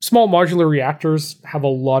it's small modular reactors have a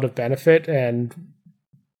lot of benefit, and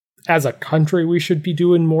as a country we should be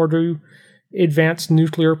doing more to advance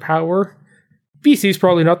nuclear power. BC is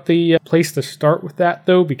probably not the place to start with that,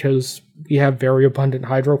 though, because we have very abundant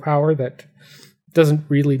hydropower that doesn't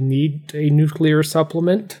really need a nuclear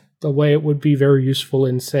supplement the way it would be very useful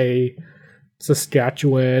in, say,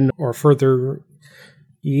 Saskatchewan or further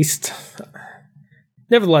east.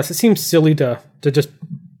 Nevertheless, it seems silly to just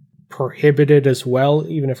prohibit it as well,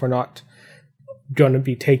 even if we're not going to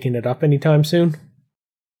be taking it up anytime soon.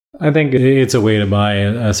 I think it's a way to buy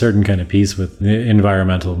a certain kind of peace with the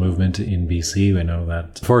environmental movement in BC. We know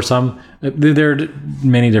that for some, there are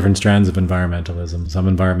many different strands of environmentalism.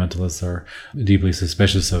 Some environmentalists are deeply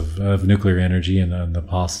suspicious of nuclear energy and the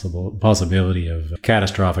possibility of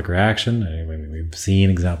catastrophic reaction. I mean, we've seen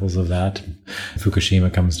examples of that.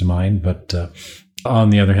 Fukushima comes to mind, but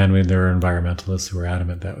on the other hand, there are environmentalists who are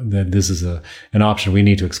adamant that this is an option we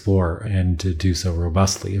need to explore and to do so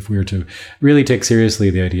robustly. If we were to really take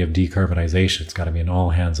seriously the idea of decarbonization, it's got to be an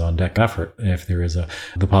all hands on deck effort. If there is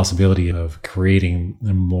the possibility of creating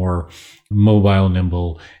a more mobile,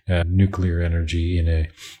 nimble nuclear energy in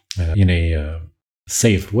a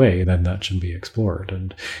safe way, then that should be explored.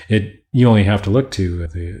 And you only have to look to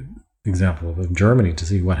the example of Germany to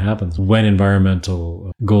see what happens when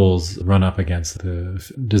environmental goals run up against the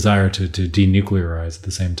desire to denuclearize at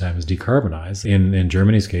the same time as decarbonize. In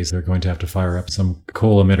Germany's case, they're going to have to fire up some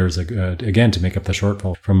coal emitters again to make up the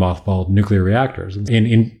shortfall from mothballed nuclear reactors.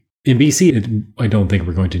 In BC, I don't think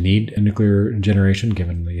we're going to need a nuclear generation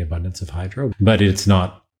given the abundance of hydro, but it's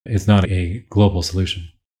not a global solution.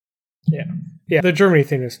 Yeah. The Germany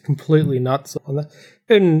thing is completely nuts on that.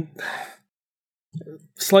 And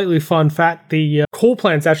slightly fun fact, the coal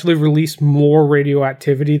plants actually release more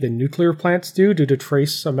radioactivity than nuclear plants do due to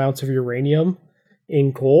trace amounts of uranium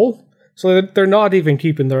in coal. So they're not even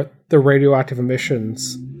keeping the radioactive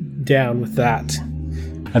emissions down with that.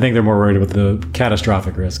 I think they're more worried about the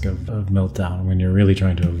catastrophic risk of meltdown when you're really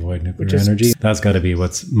trying to avoid nuclear energy. That's got to be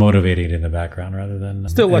what's motivating in the background rather than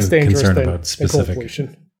still less dangerous concern than about specific coal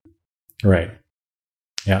pollution. Right.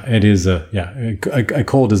 Yeah, it is. A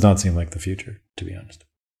coal does not seem like the future, to be honest.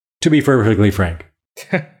 To be perfectly frank.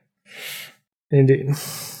 Indeed.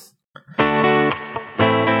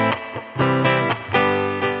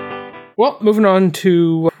 Well, moving on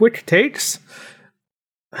to quick takes.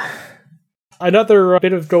 Another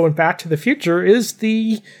bit of going back to the future is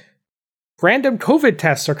the random COVID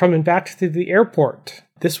tests are coming back to the airport.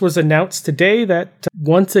 This was announced today that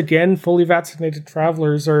once again, fully vaccinated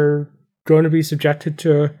travelers are going to be subjected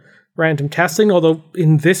to random testing, although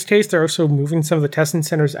in this case they're also moving some of the testing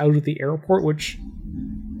centers out of the airport, which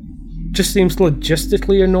just seems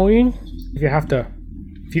logistically annoying.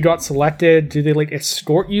 If you got selected, do they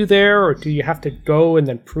escort you there, or do you have to go and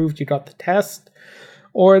then prove you got the test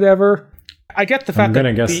or whatever? I get the fact I'm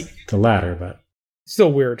gonna guess the latter, but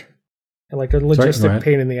still weird and a logistic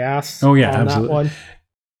pain in the ass. Oh yeah, on absolutely.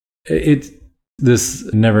 That one.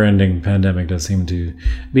 This never-ending pandemic does seem to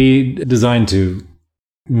be designed to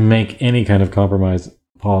make any kind of compromise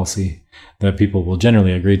policy that people will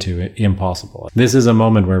generally agree to impossible. This is a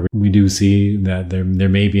moment where we do see that there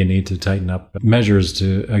may be a need to tighten up measures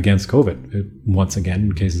against COVID. Once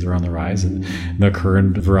again, cases are on the rise, and the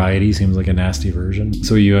current variety seems like a nasty version.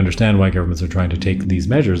 So you understand why governments are trying to take these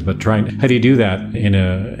measures, but how do you do that in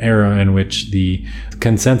an era in which the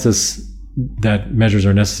consensus that measures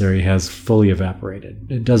are necessary has fully evaporated?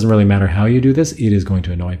 It doesn't really matter how you do this, it is going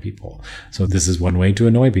to annoy people. So this is one way to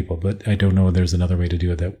annoy people, but I don't know if there's another way to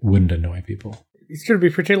do it that wouldn't annoy people. It's going to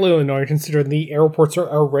be particularly annoying considering the airports are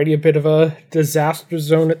already a bit of a disaster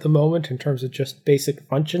zone at the moment in terms of just basic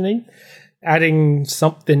functioning. Adding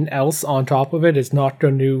something else on top of it is not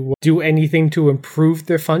going to do anything to improve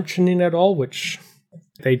their functioning at all, which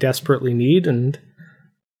they desperately need. And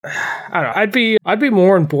I don't know. I'd be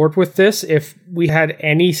more on board with this if we had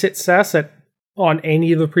any success on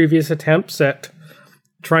any of the previous attempts at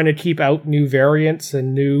trying to keep out new variants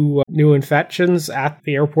and new infections at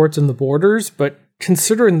the airports and the borders. But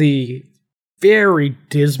considering the very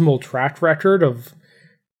dismal track record of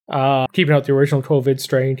keeping out the original COVID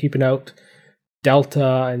strain, keeping out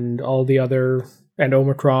Delta and and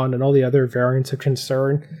Omicron and all the other variants of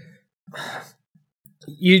concern,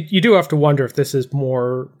 You do have to wonder if this is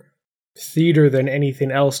more theater than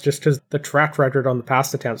anything else, just because the track record on the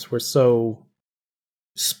past attempts were so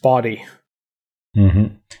spotty.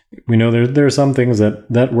 Mm-hmm. We know there are some things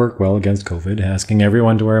that work well against COVID. Asking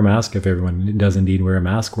everyone to wear a mask, if everyone does indeed wear a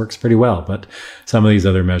mask, works pretty well. But some of these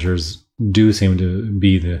other measures do seem to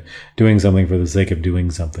be doing something for the sake of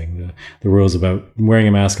doing something. The rules about wearing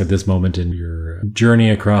a mask at this moment in your journey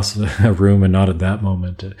across a room and not at that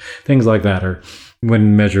moment, things like that are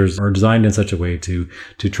when measures are designed in such a way to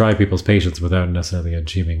try people's patience without necessarily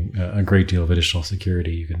achieving a great deal of additional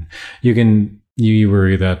security, you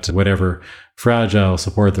worry that whatever fragile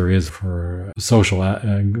support there is for social,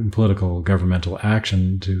 political, governmental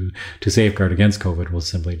action to safeguard against COVID will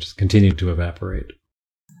simply just continue to evaporate.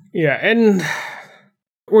 Yeah, and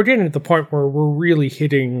we're getting to the point where we're really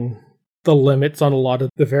hitting the limits on a lot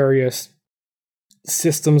of the various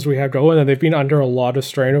systems we have going, and they've been under a lot of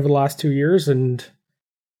strain over the last 2 years. And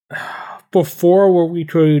before, where we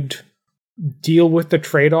could deal with the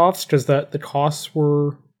trade-offs because the costs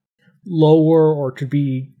were lower or could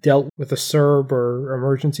be dealt with a CERB or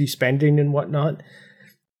emergency spending and whatnot,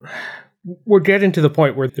 we're getting to the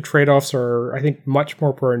point where the trade-offs are, I think, much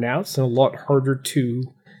more pronounced and a lot harder to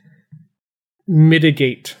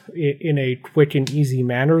mitigate in a quick and easy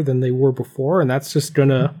manner than they were before. And that's just going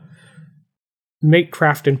to make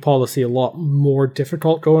crafting policy a lot more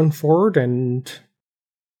difficult going forward. And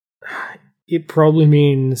it probably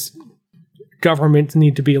means governments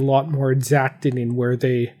need to be a lot more exacting in where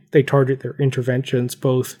they target their interventions,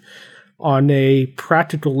 both on a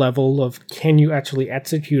practical level of can you actually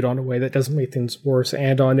execute on a way that doesn't make things worse,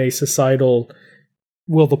 and on a societal,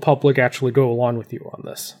 will the public actually go along with you on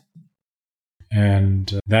this?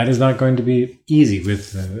 And that is not going to be easy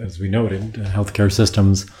with, as we noted, healthcare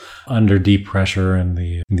systems under deep pressure and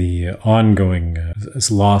the ongoing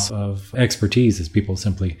loss of expertise as people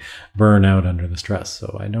simply burn out under the stress.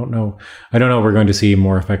 So I don't know if we're going to see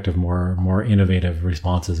more effective, more innovative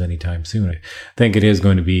responses anytime soon. I think it is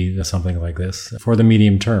going to be something like this for the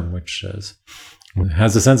medium term, which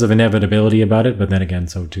has a sense of inevitability about it, but then again,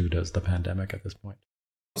 so too does the pandemic at this point.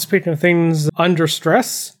 Speaking of things under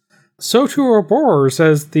stress, so too are borrowers,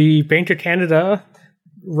 as the Bank of Canada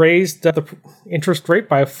raised the interest rate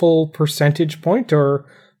by a full percentage point, or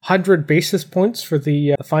 100 basis points for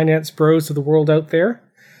the finance bros of the world out there,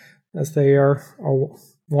 as they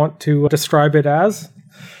want to describe it as.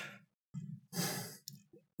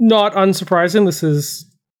 Not unsurprising, this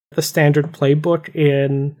is the standard playbook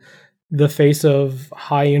in the face of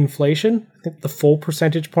high inflation. I think the full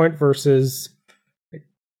percentage point versus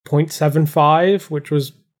 0.75, which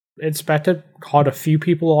was expected, caught a few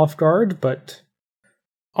people off guard, but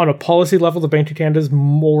on a policy level, the Bank of Canada is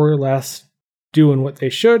more or less doing what they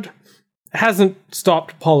should. It hasn't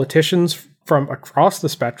stopped politicians from across the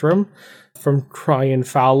spectrum from crying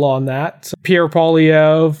foul on that. Pierre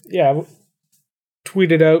Poilievre,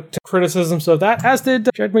 tweeted out criticisms of that, as did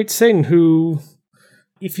Jagmeet Singh, who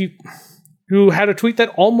had a tweet that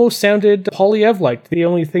almost sounded Poilievre-like. The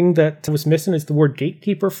only thing that was missing is the word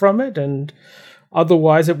gatekeeper from it, and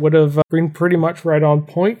otherwise, it would have been pretty much right on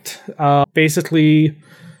point. Basically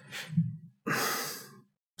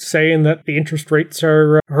saying that the interest rates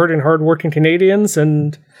are hurting hardworking Canadians,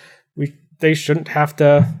 and they shouldn't have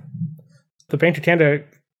to. The Bank of Canada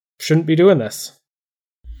shouldn't be doing this.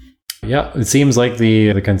 Yeah, it seems like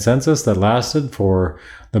the consensus that lasted for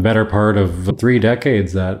the better part of 3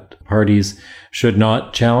 decades that parties should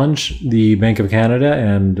not challenge the Bank of Canada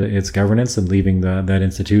and its governance, and leaving that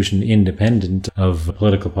institution independent of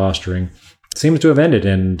political posturing seems to have ended.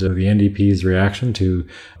 And the NDP's reaction to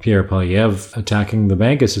Pierre Poilievre attacking the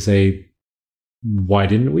bank is to say, why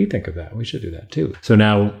didn't we think of that? We should do that too. So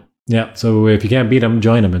now, so if you can't beat them,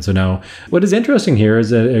 join them. And so now what is interesting here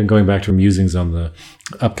is going back to musings on the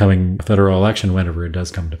upcoming federal election, whenever it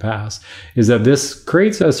does come to pass, is that this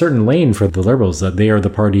creates a certain lane for the Liberals, that they are the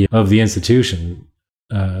party of the institution.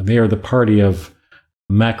 They are the party of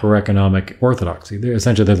macroeconomic orthodoxy. They're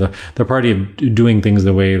the party of doing things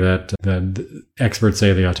the way that the experts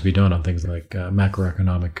say they ought to be done on things like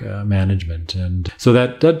macroeconomic management. And so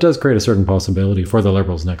that does create a certain possibility for the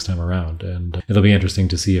Liberals next time around. And it'll be interesting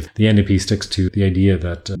to see if the NDP sticks to the idea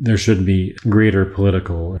that there should be greater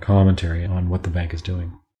political commentary on what the bank is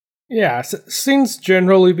doing. Yeah, Singh's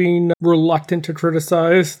generally been reluctant to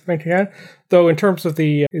criticize the Bank of Canada, though in terms of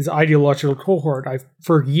his ideological cohort, I've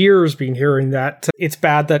for years been hearing that it's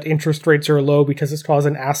bad that interest rates are low because it's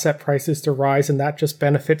causing asset prices to rise, and that just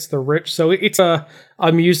benefits the rich. So it's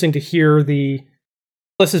amusing to hear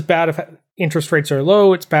this is bad if interest rates are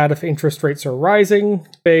low, it's bad if interest rates are rising.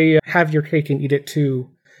 They have your cake and eat it too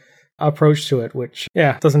approach to it, which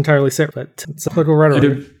doesn't entirely sit, but it's a political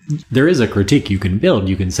rhetoric. There is a critique you can build.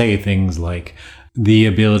 You can say things like the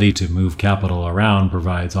ability to move capital around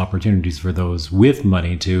provides opportunities for those with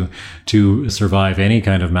money to survive any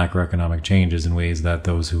kind of macroeconomic changes in ways that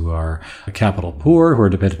those who are capital poor, who are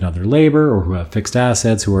dependent on their labor, or who have fixed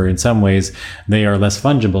assets, who are in some ways they are less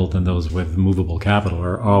fungible than those with movable capital,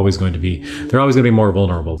 they're always going to be more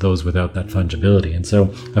vulnerable, those without that fungibility. And so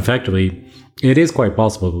effectively, it is quite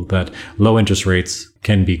possible that low interest rates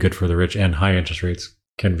can be good for the rich and high interest rates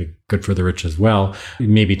can be good for the rich as well.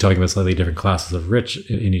 Maybe talking about slightly different classes of rich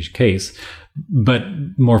in each case. But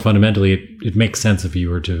more fundamentally, it makes sense if you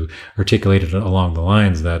were to articulate it along the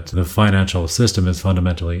lines that the financial system is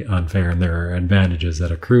fundamentally unfair and there are advantages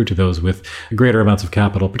that accrue to those with greater amounts of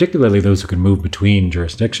capital, particularly those who can move between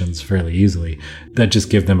jurisdictions fairly easily, that just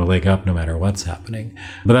give them a leg up no matter what's happening.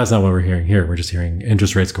 But that's not what we're hearing here. We're just hearing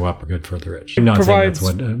interest rates go up are good for the rich. I'm not saying that's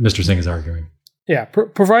what Mr. Singh is arguing. Yeah,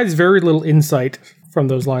 provides very little insight from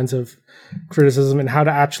those lines of criticism and how to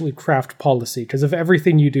actually craft policy. Because if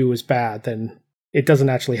everything you do is bad, then it doesn't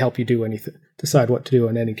actually help you do anything, decide what to do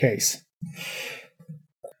in any case.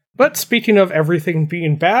 But speaking of everything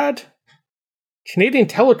being bad, Canadian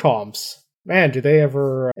telecoms, man, do they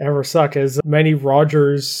ever suck, as many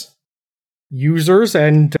Rogers users,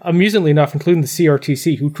 and amusingly enough, including the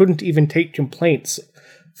CRTC, who couldn't even take complaints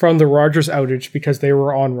from the Rogers outage because they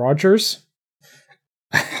were on Rogers.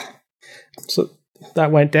 So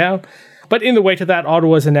that went down. But in the wake of that,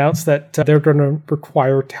 Ottawa's announced that they're going to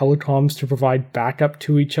require telecoms to provide backup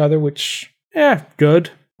to each other, which, good.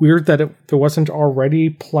 Weird that there wasn't already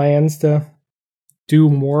plans to do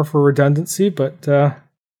more for redundancy, but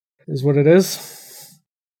is what it is.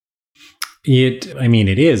 It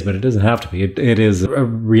is, but it doesn't have to be. It is a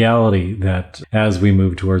reality that as we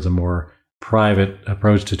move towards a more private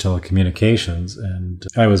approach to telecommunications, and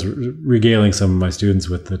I was regaling some of my students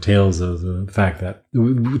with the tales of the fact that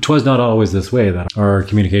it was not always this way, that our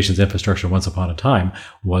communications infrastructure once upon a time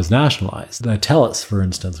was nationalized. TELUS, for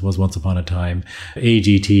instance, was once upon a time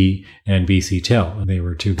AGT and BC Tel. They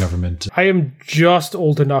were two government... I am just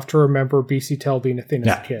old enough to remember BC Tel being a thing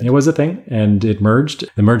as a kid. It was a thing, and it merged.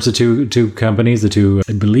 They merged the two companies,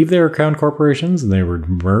 I believe they were crown corporations, and they were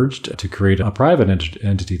merged to create a private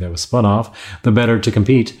entity that was spun off, the better to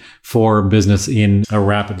compete for business in a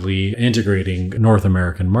rapidly integrating North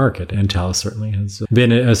American market. And TELUS certainly has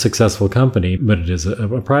been a successful company, but it is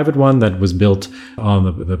a private one that was built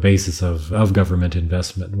on the basis of government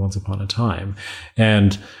investment once upon a time.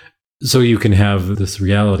 And so you can have this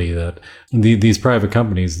reality that these private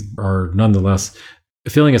companies are nonetheless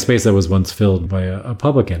filling a space that was once filled by a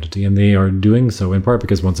public entity, and they are doing so in part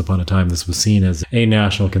because once upon a time this was seen as a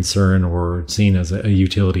national concern or seen as a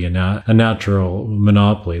utility, a natural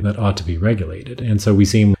monopoly that ought to be regulated. And so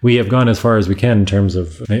we have gone as far as we can in terms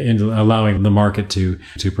of allowing the market to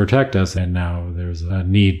protect us, and now there's a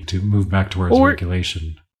need to move back towards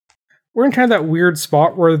regulation. We're in kind of that weird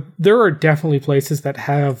spot where there are definitely places that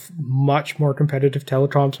have much more competitive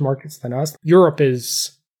telecoms markets than us. Europe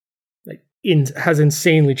is has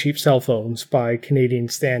insanely cheap cell phones by Canadian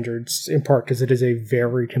standards, in part because it is a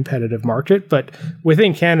very competitive market. But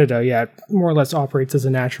within Canada, it more or less operates as a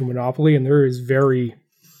natural monopoly, and there is very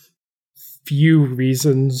few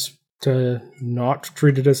reasons to not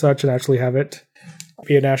treat it as such and actually have it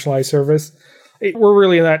be a nationalized service. We're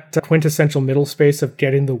really in that quintessential middle space of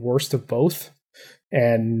getting the worst of both,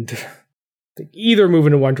 and either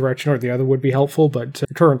moving in one direction or the other would be helpful, but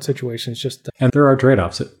the current situation is just... And there are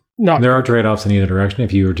trade-offs. There are trade-offs in either direction.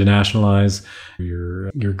 If you were to nationalize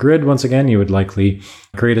your grid, once again, you would likely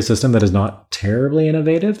create a system that is not terribly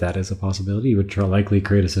innovative. That is a possibility. You would likely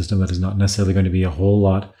create a system that is not necessarily going to be a whole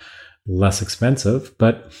lot less expensive,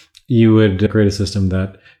 but you would create a system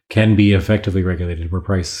that can be effectively regulated, where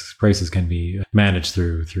prices can be managed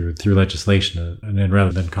through legislation and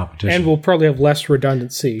rather than competition. And we'll probably have less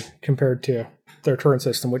redundancy compared to their current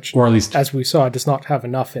system, which, or at least, as we saw, does not have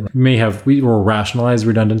enough in it. We will rationalize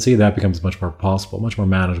redundancy. That becomes much more possible, much more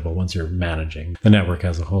manageable once you're managing the network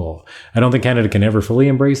as a whole. I don't think Canada can ever fully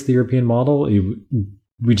embrace the European model.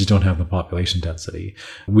 We just don't have the population density.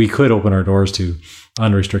 We could open our doors to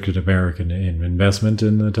unrestricted American investment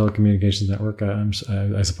in the telecommunications network,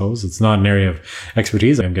 I suppose. It's not an area of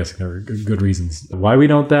expertise. I'm guessing there are good reasons why we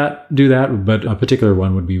don't do that, but a particular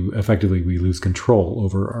one would be effectively we lose control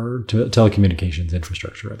over our telecommunications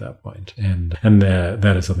infrastructure at that point. And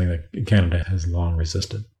that is something that Canada has long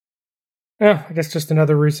resisted. Yeah, I guess just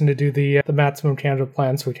another reason to do the Maximum Canada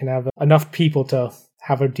plan so we can have enough people to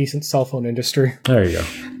have a decent cell phone industry. There you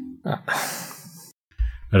go.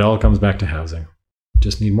 It all comes back to housing.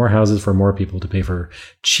 Just need more houses for more people to pay for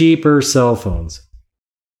cheaper cell phones.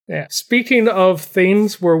 Yeah. Speaking of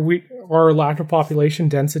things where our lack of population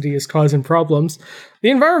density is causing problems, the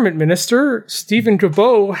Environment Minister, Stephen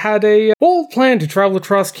Guilbeault, had a bold plan to travel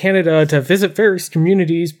across Canada to visit various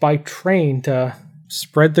communities by train to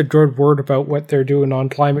spread the good word about what they're doing on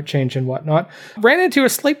climate change and whatnot. Ran into a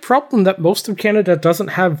slight problem that most of Canada doesn't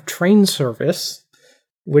have train service.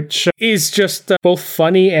 which is just both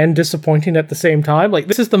funny and disappointing at the same time. Like,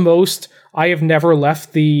 this is the most I have never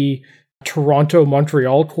left the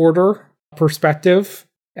Toronto-Montreal corridor perspective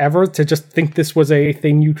ever, to just think this was a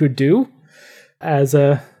thing you could do as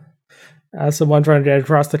someone trying to get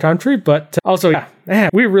across the country. But also,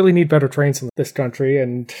 we really need better trains in this country,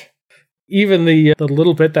 and even the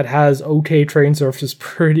little bit that has okay train service is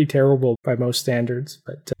pretty terrible by most standards.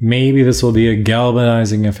 But maybe this will be a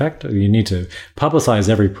galvanizing effect. You need to publicize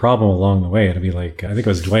every problem along the way. It'll be like, I think it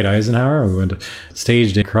was Dwight Eisenhower who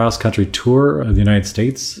staged a cross-country tour of the United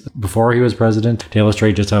States before he was president to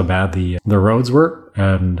illustrate just how bad the roads were,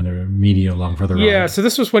 and the media along for the ride. Yeah, so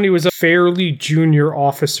this was when he was a fairly junior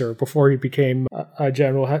officer before he became a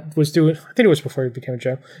general. I think it was before he became a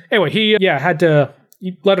general. Anyway, he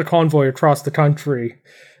led a convoy across the country,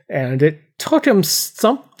 and it took him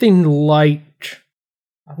something like,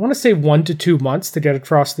 I want to say 1 to 2 months to get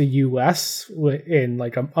across the U.S. in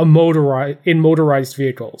like motorized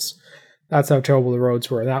vehicles. That's how terrible the roads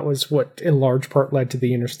were. That was what, in large part, led to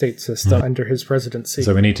the interstate system under his presidency.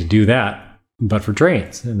 So we need to do that, but for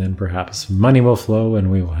trains, and then perhaps money will flow, and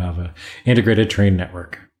we will have an integrated train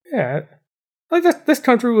network. Yeah. Like, this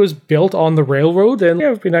country was built on the railroad, and it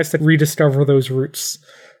would be nice to rediscover those routes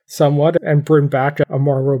somewhat and bring back a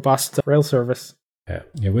more robust rail service. Yeah,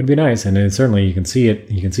 it would be nice, and certainly you can see it.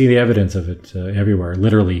 You can see the evidence of it everywhere,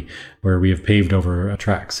 literally, where we have paved over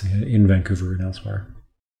tracks in Vancouver and elsewhere.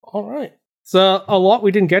 All right. So a lot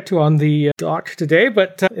we didn't get to on the doc today,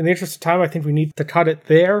 but in the interest of time, I think we need to cut it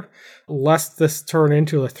there, lest this turn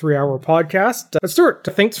into a 3-hour podcast. Stuart,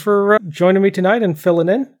 thanks for joining me tonight and filling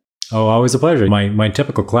in. Oh, always a pleasure. My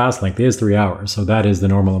typical class length is 3 hours, so that is the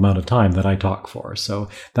normal amount of time that I talk for. So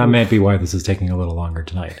that might be why this is taking a little longer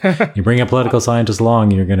tonight. You bring a political scientist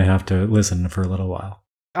along, you're going to have to listen for a little while.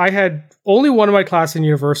 I had only one of my class in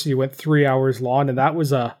university went 3 hours long, and that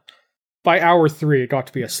was by hour 3, it got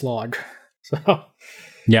to be a slog. So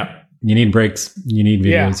yeah, you need breaks, you need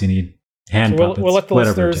videos, you need hand puppets. We'll let the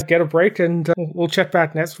listeners get a break, and we'll check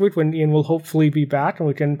back next week when Ian will hopefully be back, and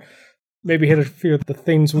we can maybe hit a few of the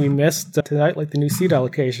things we missed tonight, like the new seat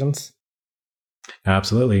allocations.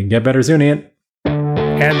 Absolutely. Get better soon, Ian.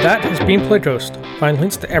 And that has been Playtoast. Find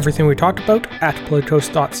links to everything we talked about at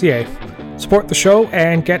playtoast.ca. Support the show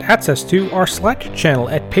and get access to our Slack channel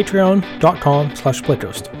at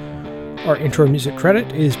patreon.com/playtoast. Our intro music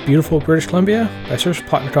credit is Beautiful British Columbia by Serge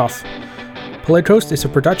Plotnikoff. Playtoast is a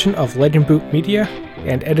production of Legend Boot Media,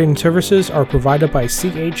 and editing services are provided by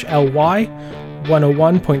CHLY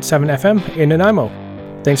 101.7 FM in Nanaimo.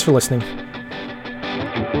 Thanks for listening.